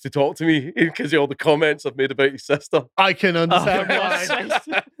refuses to talk to me because of all the comments I've made about his sister? I can understand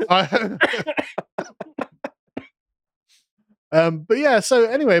why. But yeah, so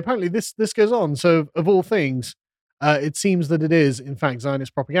anyway, apparently this goes on. So of all things, it seems that it is in fact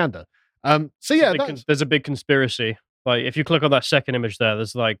Zionist propaganda. So yeah, there's a big conspiracy. Like if you click on that second image there,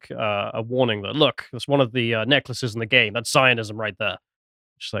 there's like a warning that look, that's one of the necklaces in the game. That's Zionism right there.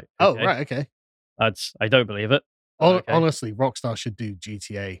 Just like okay. Oh right, okay. I don't believe it. Okay. Honestly, Rockstar should do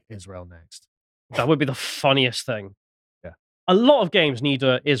GTA Israel next. That would be the funniest thing. Yeah, a lot of games need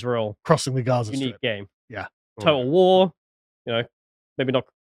Israel crossing the Gaza unique Strip. Game. Yeah, Total War. You know, maybe not.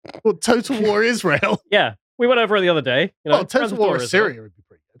 Well, Total War Israel. Yeah, we went over it the other day. You know, Total War Syria would be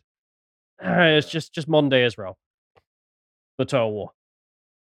pretty good. It's just modern day Israel. The Total War.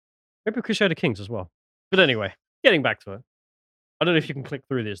 Maybe Crusader Kings as well. But anyway, getting back to it. I don't know if you can click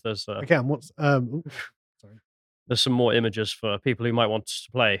through these. There's what's sorry. There's some more images for people who might want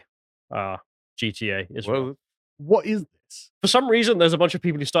to play GTA Israel. Well, what is this? For some reason, there's a bunch of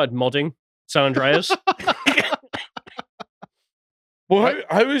people who started modding San Andreas. Well,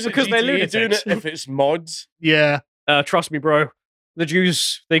 how is it because they're GTA doing it if it's mods? Yeah. Trust me, bro. The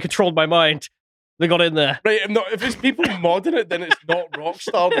Jews, they controlled my mind. They got in there. Right, if it's people modding it, then it's not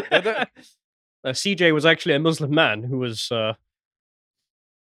Rockstar that did it. CJ was actually a Muslim man who was, I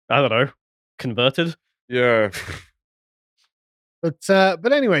don't know, converted. Yeah.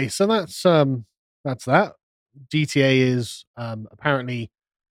 But anyway, so that's that. GTA is apparently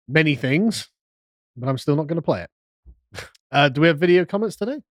many things, but I'm still not going to play it. Do we have video comments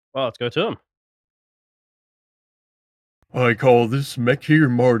today? Well, let's go to them. I call this mech here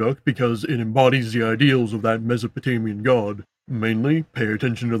Marduk because it embodies the ideals of that Mesopotamian god. Mainly, pay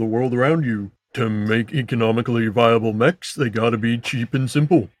attention to the world around you. To make economically viable mechs, they gotta be cheap and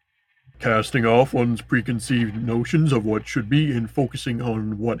simple. Casting off one's preconceived notions of what should be and focusing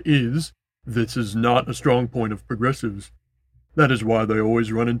on what is, this is not a strong point of progressives. That is why they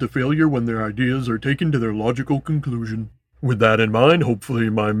always run into failure when their ideas are taken to their logical conclusion. With that in mind, hopefully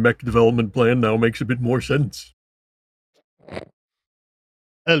my mech development plan now makes a bit more sense.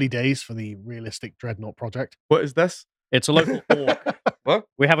 Early days for the realistic Dreadnought project. What is this? It's a local orc. What?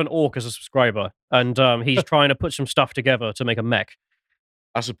 We have an orc as a subscriber, and he's trying to put some stuff together to make a mech.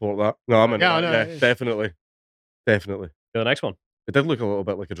 I support that. No, I'm in Yeah, that. no, Yeah, definitely. Definitely. The next one. It did look a little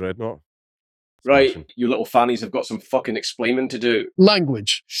bit like a dreadnought. Right, Smashing. you little fannies have got some fucking explaining to do.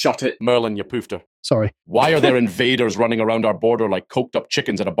 Language. Shut it, Merlin, you poofter. Sorry. Why are there invaders running around our border like coked up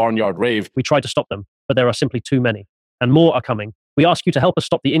chickens at a barnyard rave? We tried to stop them, but there are simply too many. And more are coming. We ask you to help us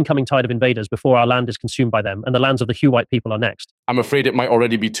stop the incoming tide of invaders before our land is consumed by them, and the lands of the Huite people are next. I'm afraid it might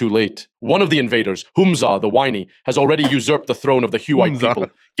already be too late. One of the invaders, Humza the Whiny, has already usurped the throne of the Huite people,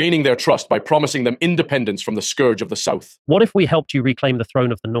 gaining their trust by promising them independence from the scourge of the south. What if we helped you reclaim the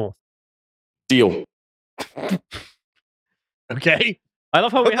throne of the north? Deal. Okay. I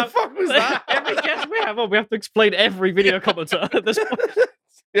love how What we the have fuck was that? every guest we have on, we have to explain every video commenter at this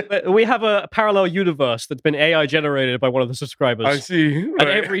point. We have a parallel universe that's been AI generated by one of the subscribers. I see. And Right.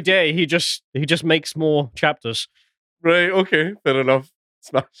 every day he just makes more chapters. Right, okay, fair enough.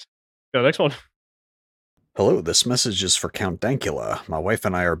 Smash. Go, next one. Hello, this message is for Count Dankula. My wife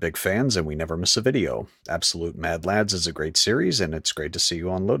and I are big fans and we never miss a video. Absolute Mad Lads is a great series and it's great to see you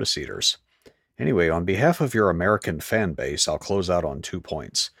on Lotus Eaters. Anyway, on behalf of your American fan base, I'll close out on 2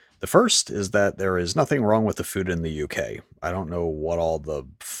 points. The first is that there is nothing wrong with the food in the UK. I don't know what all the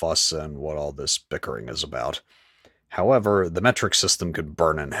fuss and what all this bickering is about. However, the metric system could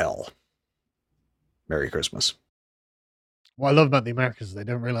burn in hell. Merry Christmas. What I love about the Americans is they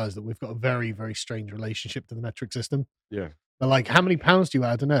don't realize that we've got a very, very strange relationship to the metric system. Yeah. They're like, how many pounds do you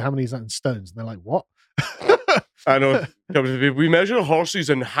add? I don't know. How many is that in stones? And they're like, what? I know. We measure horses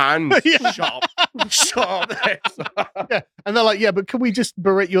in hands. Yeah. Shut up. Shut up. Yeah. And they're like, yeah, but can we just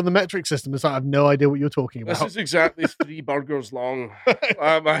berate you on the metric system? It's like, I have no idea what you're talking about. This is exactly 3 burgers long.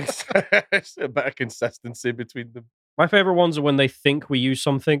 It's a bit of consistency between them. My favorite ones are when they think we use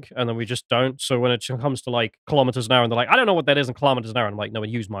something and then we just don't. So when it comes to like kilometers an hour and they're like, I don't know what that is in kilometers an hour. And I'm like, no, we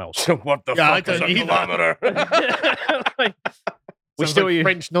use miles. What the fuck is a kilometer? Like, we Sounds still like use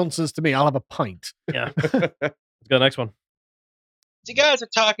French nonsense to me. I'll have a pint. Yeah. Let's go next one. So you guys are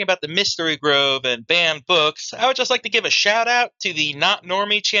talking about the Mystery Grove and banned books. I would just like to give a shout out to the Not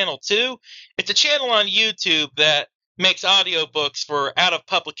Normie Channel 2. It's a channel on YouTube that makes audiobooks for out of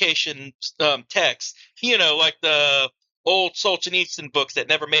publication text. You know, like the old Solzhenitsyn books that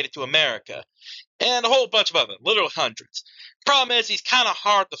never made it to America. And a whole bunch of other, literal hundreds. Problem is, he's kind of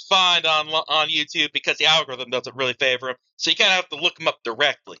hard to find on YouTube because the algorithm doesn't really favor him. So you kind of have to look him up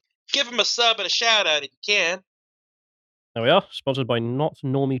directly. Give him a sub and a shout out if you can. There we are, sponsored by Not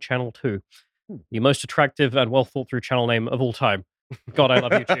Normie Channel 2, the most attractive and well thought through channel name of all time. God, I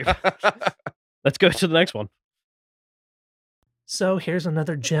love YouTube. Let's go to the next one. So here's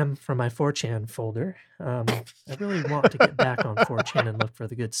another gem from my 4chan folder. I really want to get back on 4chan and look for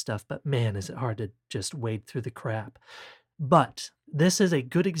the good stuff, but man, is it hard to just wade through the crap. But this is a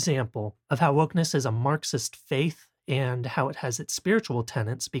good example of how wokeness is a Marxist faith and how it has its spiritual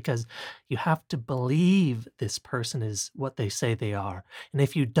tenets, because you have to believe this person is what they say they are. And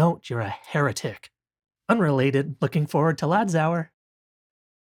if you don't, you're a heretic. Unrelated, looking forward to Lads Hour.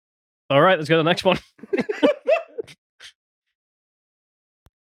 All right, let's go to the next one.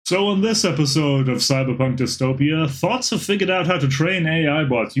 So on this episode of Cyberpunk Dystopia, Thoughts have figured out how to train AI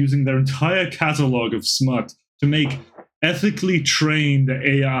bots using their entire catalog of smut to make ethically trained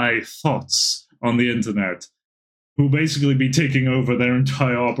AI thoughts on the internet, who basically be taking over their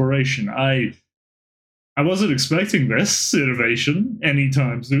entire operation. I wasn't expecting this innovation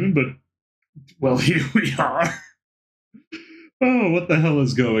anytime soon, but, well, here we are. Oh, what the hell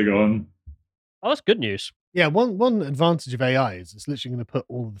is going on? Oh, that's good news. Yeah, one advantage of AI is it's literally going to put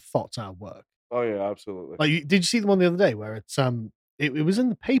all the thoughts out of work. Oh, yeah, absolutely. Like, did you see the one the other day where it's it was in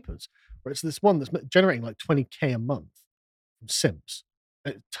the papers where it's this one that's generating like 20K a month from simps.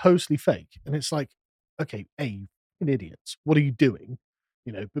 And it's totally fake, and it's like, okay, A, you fucking idiots, what are you doing?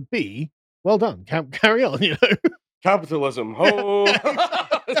 You know, but B, well done, carry on. You know, capitalism. Oh,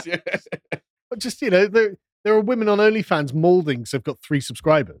 but just there are women on OnlyFans molding, so they've got 3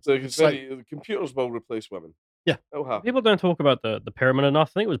 subscribers. So Like, computers will replace women. Yeah. Oh, ha. People don't talk about the pyramid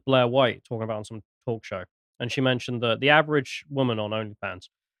enough. I think it was Blair White talking about on some talk show. And she mentioned that the average woman on OnlyFans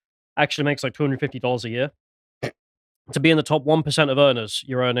actually makes like $250 a year. To be in the top 1% of earners,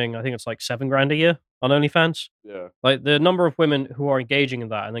 you're earning, I think it's like $7,000 a year on OnlyFans. Yeah. Like the number of women who are engaging in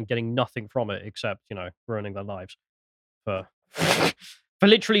that and then getting nothing from it except, ruining their lives for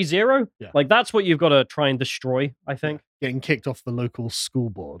literally zero. Yeah. Like that's what you've got to try and destroy, I think. Getting kicked off the local school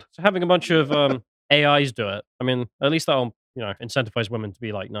board. So having a bunch of AIs do it, I mean, at least that'll, incentivize women to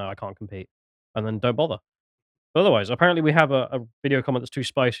be like, no, I can't compete. And then don't bother. But otherwise, apparently we have a video comment that's too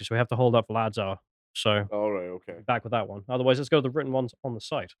spicy, so we have to hold up for Lads Hour. So, all right, okay. Back with that one. Otherwise, let's go to the written ones on the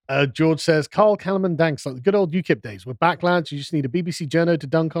site. George says, Carl, Callum, and Danks, like the good old UKIP days. We're back, lads. You just need a BBC journo to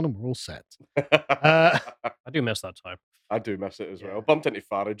dunk on, and we're all set. I do miss that time. I do miss it as well. I bumped into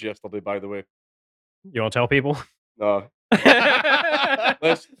Farage yesterday, by the way. You want to tell people? No.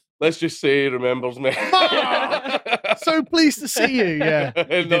 let's just say he remembers me. So pleased to see you. Yeah.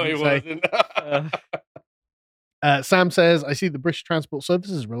 No, he wasn't. Sam says, I see the British Transport Service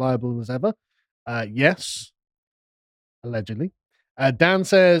is reliable as ever. Yes. Allegedly. Dan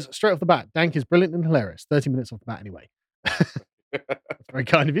says, straight off the bat, Dank is brilliant and hilarious. 30 minutes off the bat anyway. That's very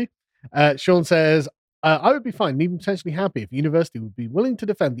kind of you. Sean says, I would be fine and even potentially happy if the university would be willing to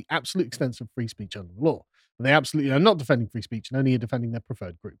defend the absolute extent of free speech under the law. But they absolutely are not defending free speech and only are defending their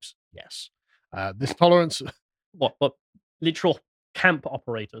preferred groups. Yes. This tolerance... What? But literal camp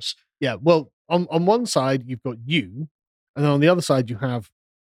operators. Yeah, well, on one side, you've got you, and then on the other side, you have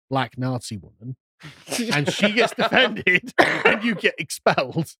Black Nazi woman, and she gets defended, and you get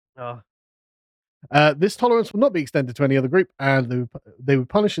expelled. Oh. This tolerance will not be extended to any other group, and they would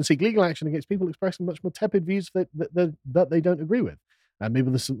punish and seek legal action against people expressing much more tepid views that they don't agree with. And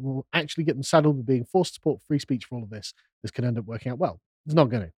maybe this will actually get them saddled with being forced to support free speech for all of this. This could end up working out well. It's not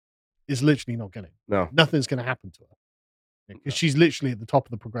going to. It's literally not going to. No. Nothing's going to happen to her. Because she's literally at the top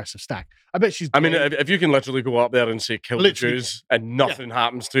of the progressive stack. I bet she's... I mean, if you can literally go up there and say, kill the Jews, and nothing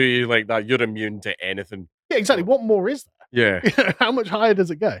happens to you like that, you're immune to anything. Yeah, exactly. What more is there? Yeah. How much higher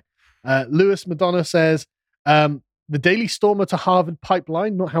does it go? Lewis Madonna says, the Daily Stormer to Harvard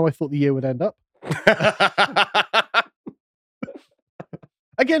pipeline, not how I thought the year would end up.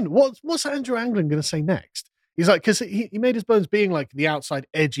 Again, what's Andrew Anglin going to say next? He's like, because he made his bones being like the outside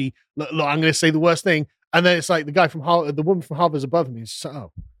edgy, look, I'm going to say the worst thing. And then it's like the guy from Harvard, the woman from Harvard's above him. He's just like,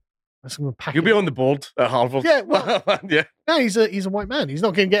 oh, that's going to pack. You'll be on the board at Harvard. Yeah, well, yeah. No, he's a white man. He's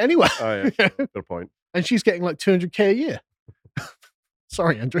not going to get anywhere. Oh, yeah, good point. And she's getting like $200K a year.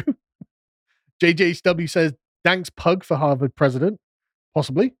 Sorry, Andrew. JJW says, Dank's pug for Harvard president.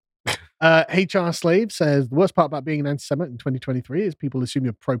 Possibly. HR Slave says, the worst part about being an anti-Semite in 2023 is people assume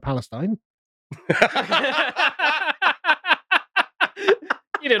you're pro-Palestine.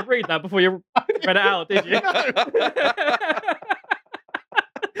 You didn't read that before you read it out, did you?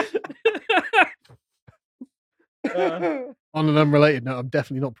 On an unrelated note, I'm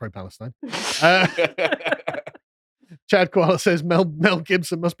definitely not pro-Palestine. Chad Koala says Mel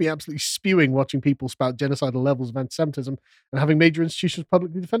Gibson must be absolutely spewing watching people spout genocidal levels of anti-Semitism and having major institutions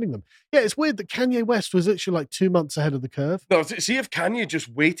publicly defending them. Yeah, it's weird that Kanye West was literally like 2 months ahead of the curve. No, see if Kanye just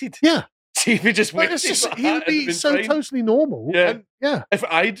waited. Yeah. See if he just waited. He would be so fine. Totally normal. Yeah. And, yeah. If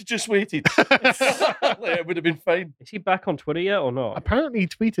I'd just waited, it would have been fine. Is he back on Twitter yet or not? Apparently he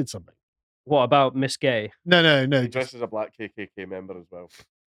tweeted something. What about Miss Gay? No. He dresses as a black KKK member as well.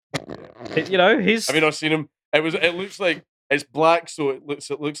 Yeah. You know, he's... Have you not seen him? It looks like it's black, so it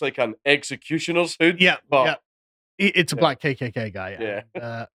looks like an executioner's hood. Yeah, but it's a black KKK guy.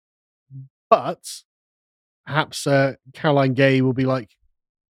 Yeah. But perhaps Caroline Gay will be like,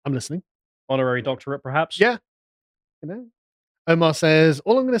 I'm listening. Honorary doctorate, perhaps? Yeah. You know? Omar says,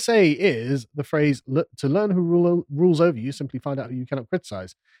 all I'm going to say is the phrase, to learn who rules over you, simply find out who you cannot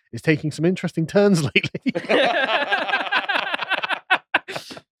criticize, is taking some interesting turns lately.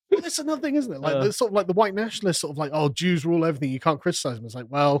 That's another thing, isn't it? Like, it's sort of like the white nationalists, sort of like, oh, Jews rule everything. You can't criticize them. It's like,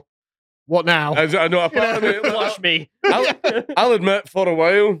 well, what now? I know. Watch me. I'll admit, for a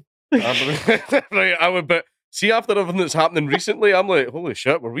while, right, I would, but see, after everything that's happening recently, I'm like, holy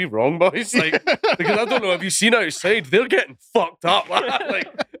shit, were we wrong, boys? Like, because I don't know, have you seen outside? They're getting fucked up. Like,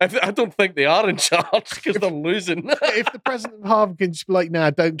 I don't think they are in charge because they're losing. If the president of Harvard can just be like, nah,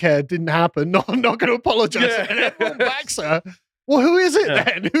 don't care, didn't happen, no, I'm not going to apologize. Yeah. And everyone backs her. Well, who is it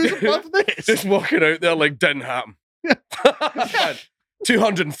then? Who's above this? Just walking out there like, didn't happen.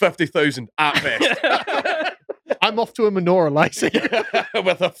 250,000 at best. I'm off to a menorah lighting.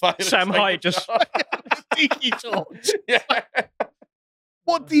 With a fire. Sam Hyde just... Sticky torch. Yeah.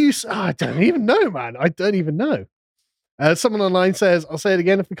 What do you say? Oh, I don't even know, man. I don't even know. Someone online says, I'll say it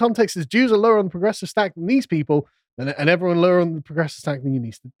again, if the context is Jews are lower on the progressive stack than these people, and everyone lower on the progressive stack than you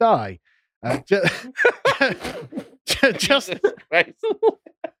needs to die.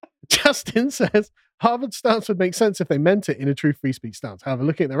 Justin says, Harvard's stance would make sense if they meant it in a true free speech stance. However,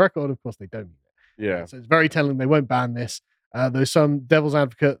 looking at the record, of course, they don't mean it. Yeah. So it's very telling they won't ban this. There's some devil's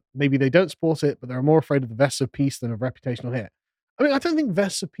advocate, maybe they don't support it, but they're more afraid of the vests of peace than of reputational hit. I mean, I don't think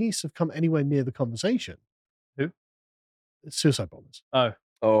vests of peace have come anywhere near the conversation. Who? Suicide bombers.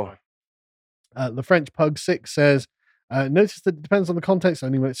 Oh. The French Pug 6 says, notice that it depends on the context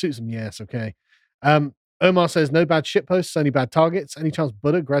only when it suits them. Yes, okay. Omar says, no bad shitposts, only bad targets. Any chance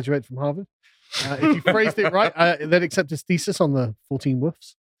Buddha graduated from Harvard? If you phrased it right, they'd accept his thesis on the 14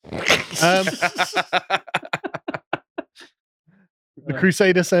 woofs. The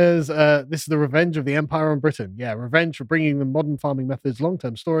Crusader says, this is the revenge of the Empire on Britain. Yeah, revenge for bringing them modern farming methods,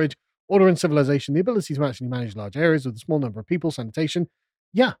 long-term storage, order and civilization, the ability to actually manage large areas with a small number of people, sanitation.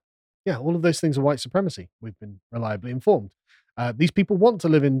 Yeah, all of those things are white supremacy. We've been reliably informed. These people want to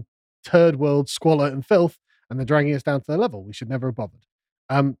live in turd world, squalor and filth, and they're dragging us down to their level. We should never have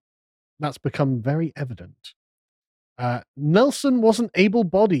bothered. That's become very evident. Nelson wasn't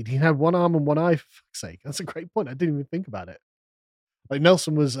able-bodied. He had one arm and one eye, for fuck's sake. That's a great point. I didn't even think about it. Like,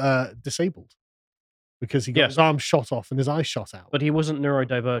 Nelson was disabled because he got his arm shot off and his eye shot out. But he wasn't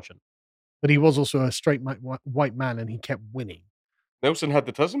neurodivergent. But he was also a straight white man, and he kept winning. Nelson had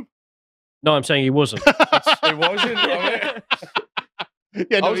the tism? No, I'm saying he wasn't. He wasn't.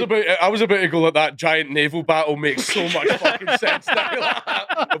 Yeah, no, I was about to go like that giant naval battle makes so much fucking sense now.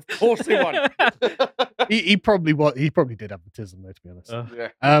 Of course he won. He probably did have autism, though, to be honest.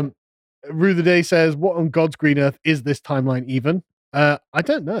 Yeah. Rue the Day says, what on God's green earth is this timeline even? I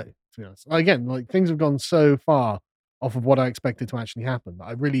don't know, to be honest. Again, like, things have gone so far off of what I expected to actually happen.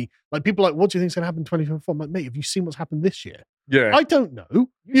 I really, like, people are like, what do you think's going to happen in 2024? I'm like, mate, have you seen what's happened this year? Yeah. I don't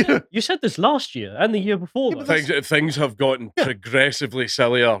know. You said this last year and the year before. Things have gotten progressively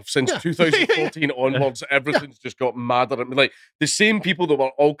sillier since 2014 onwards. Everything's just got madder. I mean, like, the same people that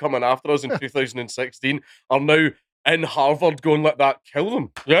were all coming after us in 2016 are now in Harvard going like that, kill them.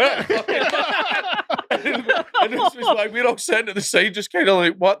 Yeah. And it's just like, we're all sitting at the side just kind of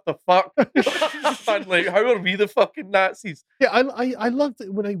like, what the fuck? And like, how are we the fucking Nazis? Yeah, I loved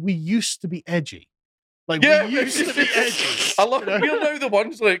it when we used to be edgy. Like, we used to be edgy. I love it. We're now the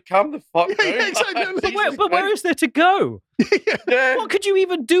ones like, calm the fuck down. Exactly. But where is there to go? Yeah. What could you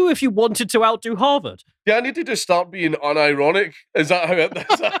even do if you wanted to outdo Harvard? Yeah, I need to just start being unironic. Is that how it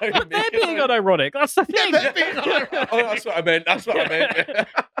is? They're being unironic. That's the thing. They're being unironic. Oh, that's what I meant. That's what I meant.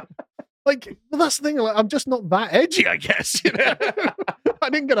 Like, well, that's the thing. Like, I'm just not that edgy, I guess. You know? I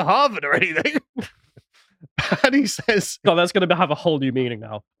didn't go to Harvard or anything. And he says, God, that's going to have a whole new meaning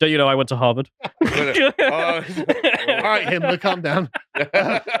now. Don't you know I went to Harvard? All right, Himmler, calm down.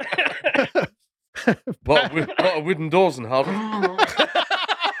 What are wooden doors in Harvard? I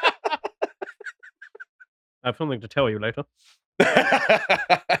have something to tell you later.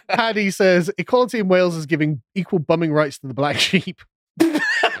 Paddy says, equality in Wales is giving equal bumming rights to the black sheep.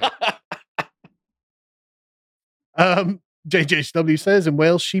 JJW says, in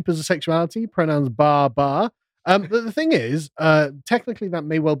Wales, sheep is a sexuality, pronouns bar. But the thing is, technically that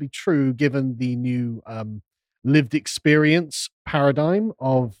may well be true given the new lived experience paradigm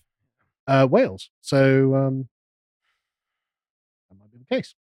of Wales. So that might be the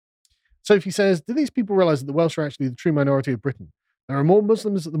case. Sophie says, do these people realize that the Welsh are actually the true minority of Britain? There are more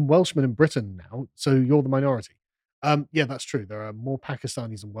Muslims than Welshmen in Britain now, so you're the minority. Yeah, that's true. There are more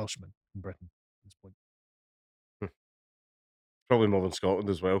Pakistanis than Welshmen in Britain at this point. Probably more than Scotland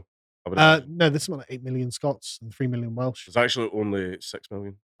as well. No, there's something like 8 million Scots and 3 million Welsh. There's actually only 6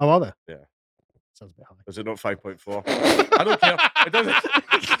 million. Oh, are there? Yeah. Sounds a bit high. Is it not 5.4? I don't care. It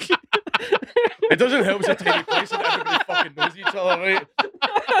doesn't help. It's a tiny place and everybody fucking knows each other, right?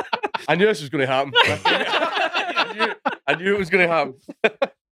 I knew this was going to happen. I knew it was going to happen.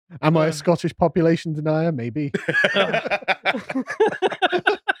 Am I a Scottish population denier? Maybe.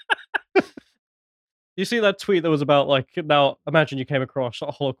 You see that tweet that was about, like, now imagine you came across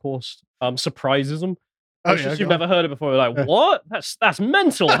a Holocaust surprisism. Oh, yeah, you've never heard it before. You're like, what? That's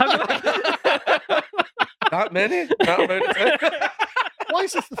mental. That many? That amount? Why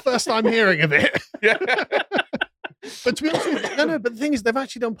is this the first time hearing of it? Yeah. But to be honest with you, no, but the thing is, they've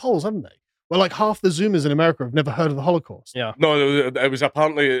actually done polls, haven't they? Well, like half the Zoomers in America have never heard of the Holocaust. Yeah. No, it was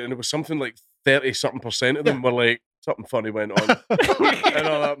apparently, and it was something like 30-something% of them were like, something funny went on. And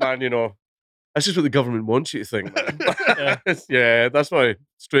all that, man, you know. That's just what the government wants you to think, man. Yeah, that's why.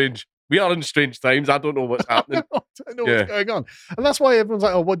 Strange. We are in strange times. I don't know what's happening. I don't know what's going on. And that's why everyone's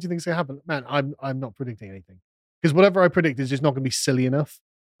like, oh, what do you think's going to happen? Man, I'm not predicting anything. Because whatever I predict is just not going to be silly enough.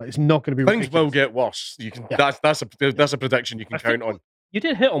 Like, it's not going to be Things ridiculous. will get worse. You can. Yeah. That's a prediction you can count on. You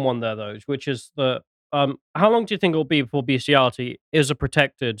did hit on one there, though, which is that how long do you think it will be before bestiality is a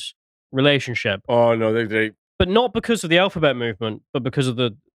protected relationship? Oh, no, they But not because of the alphabet movement, but because of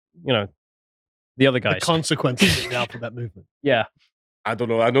the, you know, the other guys. The consequences of the alphabet movement. Yeah. I don't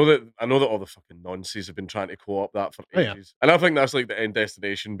know. I know that all the fucking nonsense have been trying to co-opt that for ages. And I think that's like the end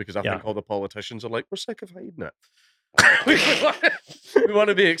destination because I think all the politicians are like, we're sick of hiding it. we want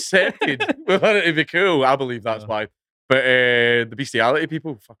to be accepted. We want it to be cool. I believe that's why. But the bestiality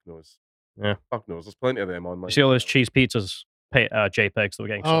people, fuck knows. Yeah. Fuck knows. There's plenty of them online. You see all those cheese pizzas JPEGs that were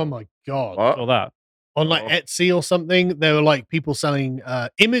getting Oh sold. my god! Saw that on like Etsy or something. There were like people selling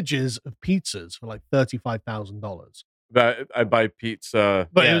images of pizzas for like $35,000. I buy pizza,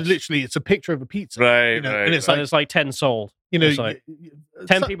 but it was literally it's a picture of a pizza, right? you know, right. and it's right. like there's like 10 sold. you know, It's like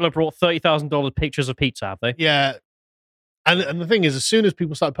 10 people have brought $30,000 pictures of pizza, have they? yeah. And the thing is, as soon as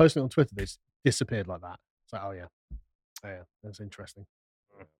people started posting it on Twitter, they disappeared like that. It's like, oh yeah, that's interesting.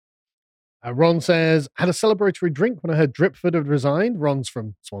 Ron says, had a celebratory drink when I heard Drakeford had resigned. Ron's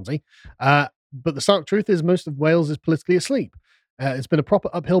from Swansea. But the stark truth is most of Wales is politically asleep. It's been a proper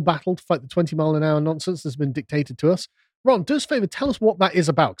uphill battle to fight the 20-mile-an-hour nonsense that's been dictated to us. Ron, do us a favor, tell us what that is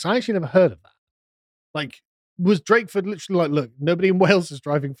about, because I actually never heard of that. Like, was Drakeford literally like, look, nobody in Wales is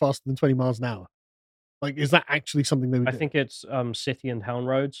driving faster than 20 miles an hour? Like, is that actually something they would I do? think it's city and town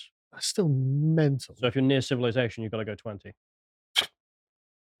roads. That's still mental. So if you're near civilization, you've got to go 20.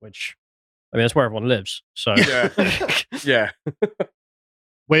 Which, I mean, that's where everyone lives. So yeah.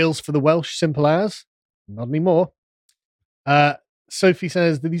 Wales for the Welsh, simple as. Not anymore. Sophie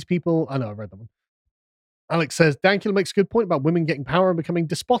says, do these people... I know, I read that one. Alex says, Dankula makes a good point about women getting power and becoming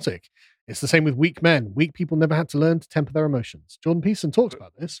despotic. It's the same with weak men. Weak people never had to learn to temper their emotions. Jordan Peterson talks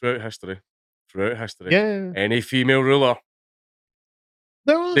about this. Throughout history. Yeah. Any female ruler.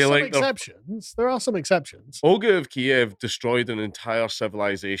 There are They some like their- exceptions. There are some exceptions. Olga of Kiev destroyed an entire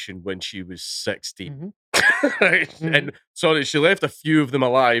civilization when she was 16. Right? And sorry, she left a few of them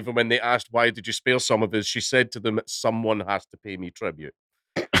alive, and when they asked why did you spare some of us, she said to them, someone has to pay me tribute.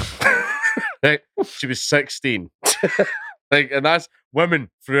 Right? She was 16. Like, and that's women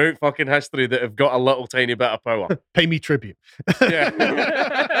throughout fucking history that have got a little tiny bit of power. Pay me tribute.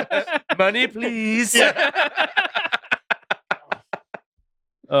 Yeah. Money, please.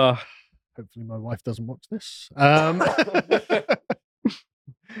 Hopefully my wife doesn't watch this.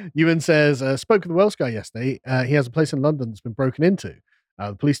 Ewan says, spoke with the Welsh guy yesterday. He has a place in London that's been broken into.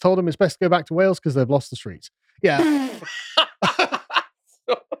 The police told him it's best to go back to Wales because they've lost the streets. Yeah.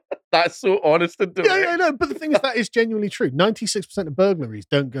 That's so honest and direct. Yeah, no, but the thing is that is genuinely true. 96% of burglaries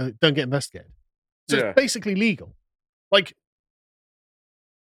don't get investigated. So it's basically legal. Like,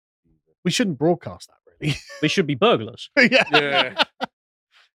 we shouldn't broadcast that, really. We should be burglars. Yeah.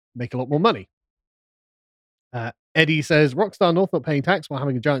 Make a lot more money. Eddie says, Rockstar North not paying tax while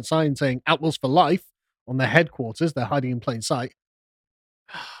having a giant sign saying Outlaws for Life on their headquarters. They're hiding in plain sight.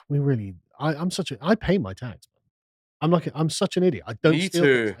 I pay my tax. I'm such an idiot. I don't steal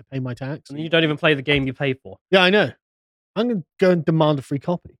things. I pay my tax. And you don't even play the game you pay for. Yeah, I know. I'm going to go and demand a free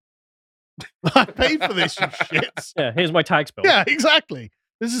copy. I paid for this, you shits. Yeah, here's my tax bill. Yeah, exactly.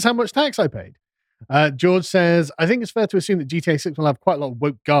 This is how much tax I paid. George says, I think it's fair to assume that GTA 6 will have quite a lot of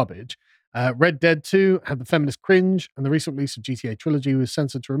woke garbage. Red Dead 2 had the feminist cringe, and the recent release of GTA Trilogy was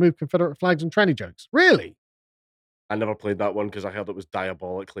censored to remove Confederate flags and tranny jokes. Really? I never played that one because I heard it was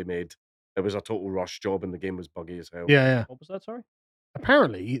diabolically made. It was a total rush job and the game was buggy as hell. Yeah. What was that, sorry?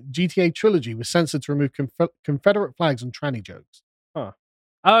 Apparently, GTA Trilogy was censored to remove Confederate flags and tranny jokes. Huh.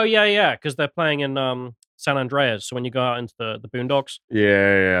 Oh, yeah, because they're playing in San Andreas, so when you go out into the boondocks.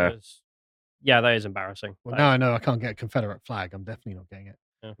 Yeah. Yeah, that is embarrassing. Well, now I know I can't get a Confederate flag. I'm definitely not getting it.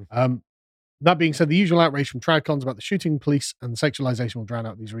 Yeah. That being said, the usual outrage from tradcons about the shooting police and the sexualization will drown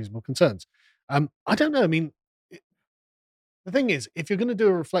out these reasonable concerns. I don't know. I mean, the thing is, if you're going to do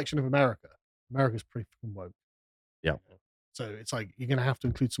a reflection of America, America's pretty fucking woke. Yeah. So it's like, you're going to have to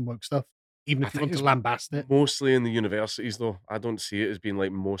include some woke stuff, even if you want to lambast it. Mostly in the universities, though. I don't see it as being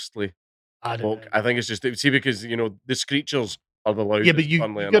like mostly woke. I think it's just, because, the Screechers are the loudest. Yeah, but you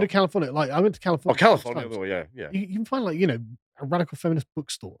go to California. Like, I went to California. Oh, California, though, yeah. You can find, like, radical feminist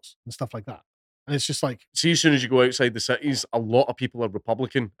bookstores and stuff like that. And it's just like... See, as soon as you go outside the cities, a lot of people are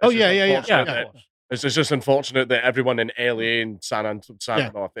Republican. It's It's just unfortunate that everyone in LA and San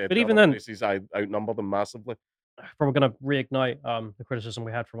Antonio, but even then, places, I outnumber them massively. Probably going to reignite the criticism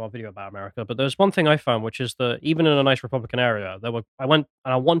we had from our video about America. But there's one thing I found, which is that even in a nice Republican area, I went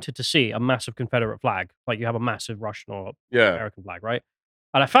and I wanted to see a massive Confederate flag, like you have a massive Russian or American flag, right?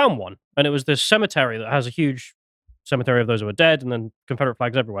 And I found one, and it was this cemetery that has a huge cemetery of those who are dead, and then Confederate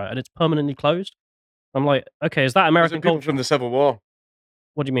flags everywhere, and it's permanently closed. I'm like, okay, is that American people culture? From the Civil War?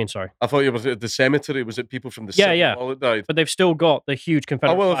 What do you mean, sorry? I thought it was at the cemetery. Was it people from the Civil War that died? But they've still got the huge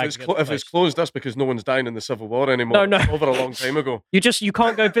Confederate flag. If it's closed, that's because no one's dying in the Civil War anymore. No. It's over a long time ago. You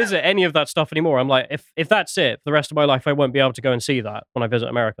can't go visit any of that stuff anymore. I'm like, if that's it, for the rest of my life, I won't be able to go and see that when I visit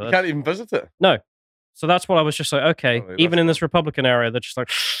America. You can't even visit it? No. So that's what I was just like, okay, even in this Republican area, they're just like,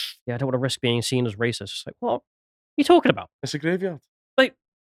 yeah, I don't want to risk being seen as racist. It's like, what are you talking about? It's a graveyard. Like,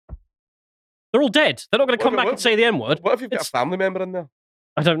 they're all dead. They're not going to come back and say the N-word. What if you've got a family member in there?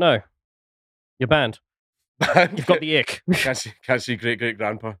 I don't know. You're banned. You've got the ick. Can't see great great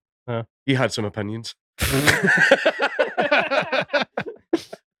grandpa. He had some opinions.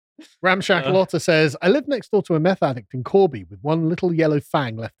 Ramshack Lotta says, I live next door to a meth addict in Corby with one little yellow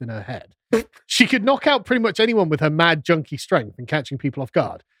fang left in her head. She could knock out pretty much anyone with her mad junkie strength and catching people off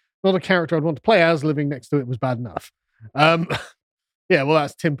guard. Not a character I'd want to play as. Living next to it was bad enough. Yeah, well,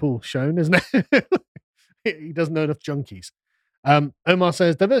 that's Tim Pool shown, isn't it? He doesn't know enough junkies. Omar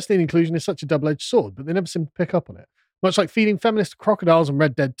says, diversity and inclusion is such a double-edged sword, but they never seem to pick up on it. Much like feeding feminist crocodiles and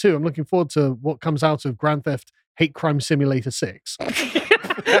Red Dead 2, I'm looking forward to what comes out of Grand Theft Hate Crime Simulator 6.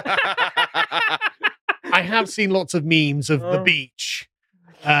 I have seen lots of memes of the beach.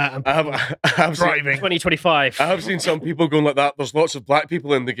 And I have driving. 2025. I have seen some people going like that. There's lots of black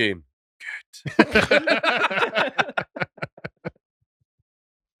people in the game.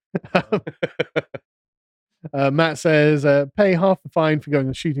 Matt says, pay half the fine for going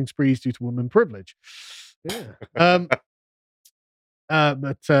on shooting sprees due to woman privilege. Yeah.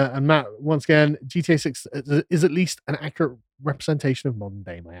 And Matt, once again, GTA 6 is at least an accurate representation of modern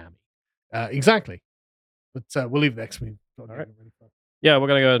day Miami. Exactly. But we'll leave it next week. All right. Yeah, we're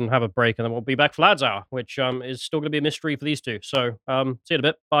going to go ahead and have a break, and then we'll be back for Lads Hour, which is still going to be a mystery for these two. So see you in a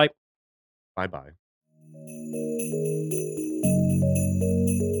bit. Bye. Bye-bye.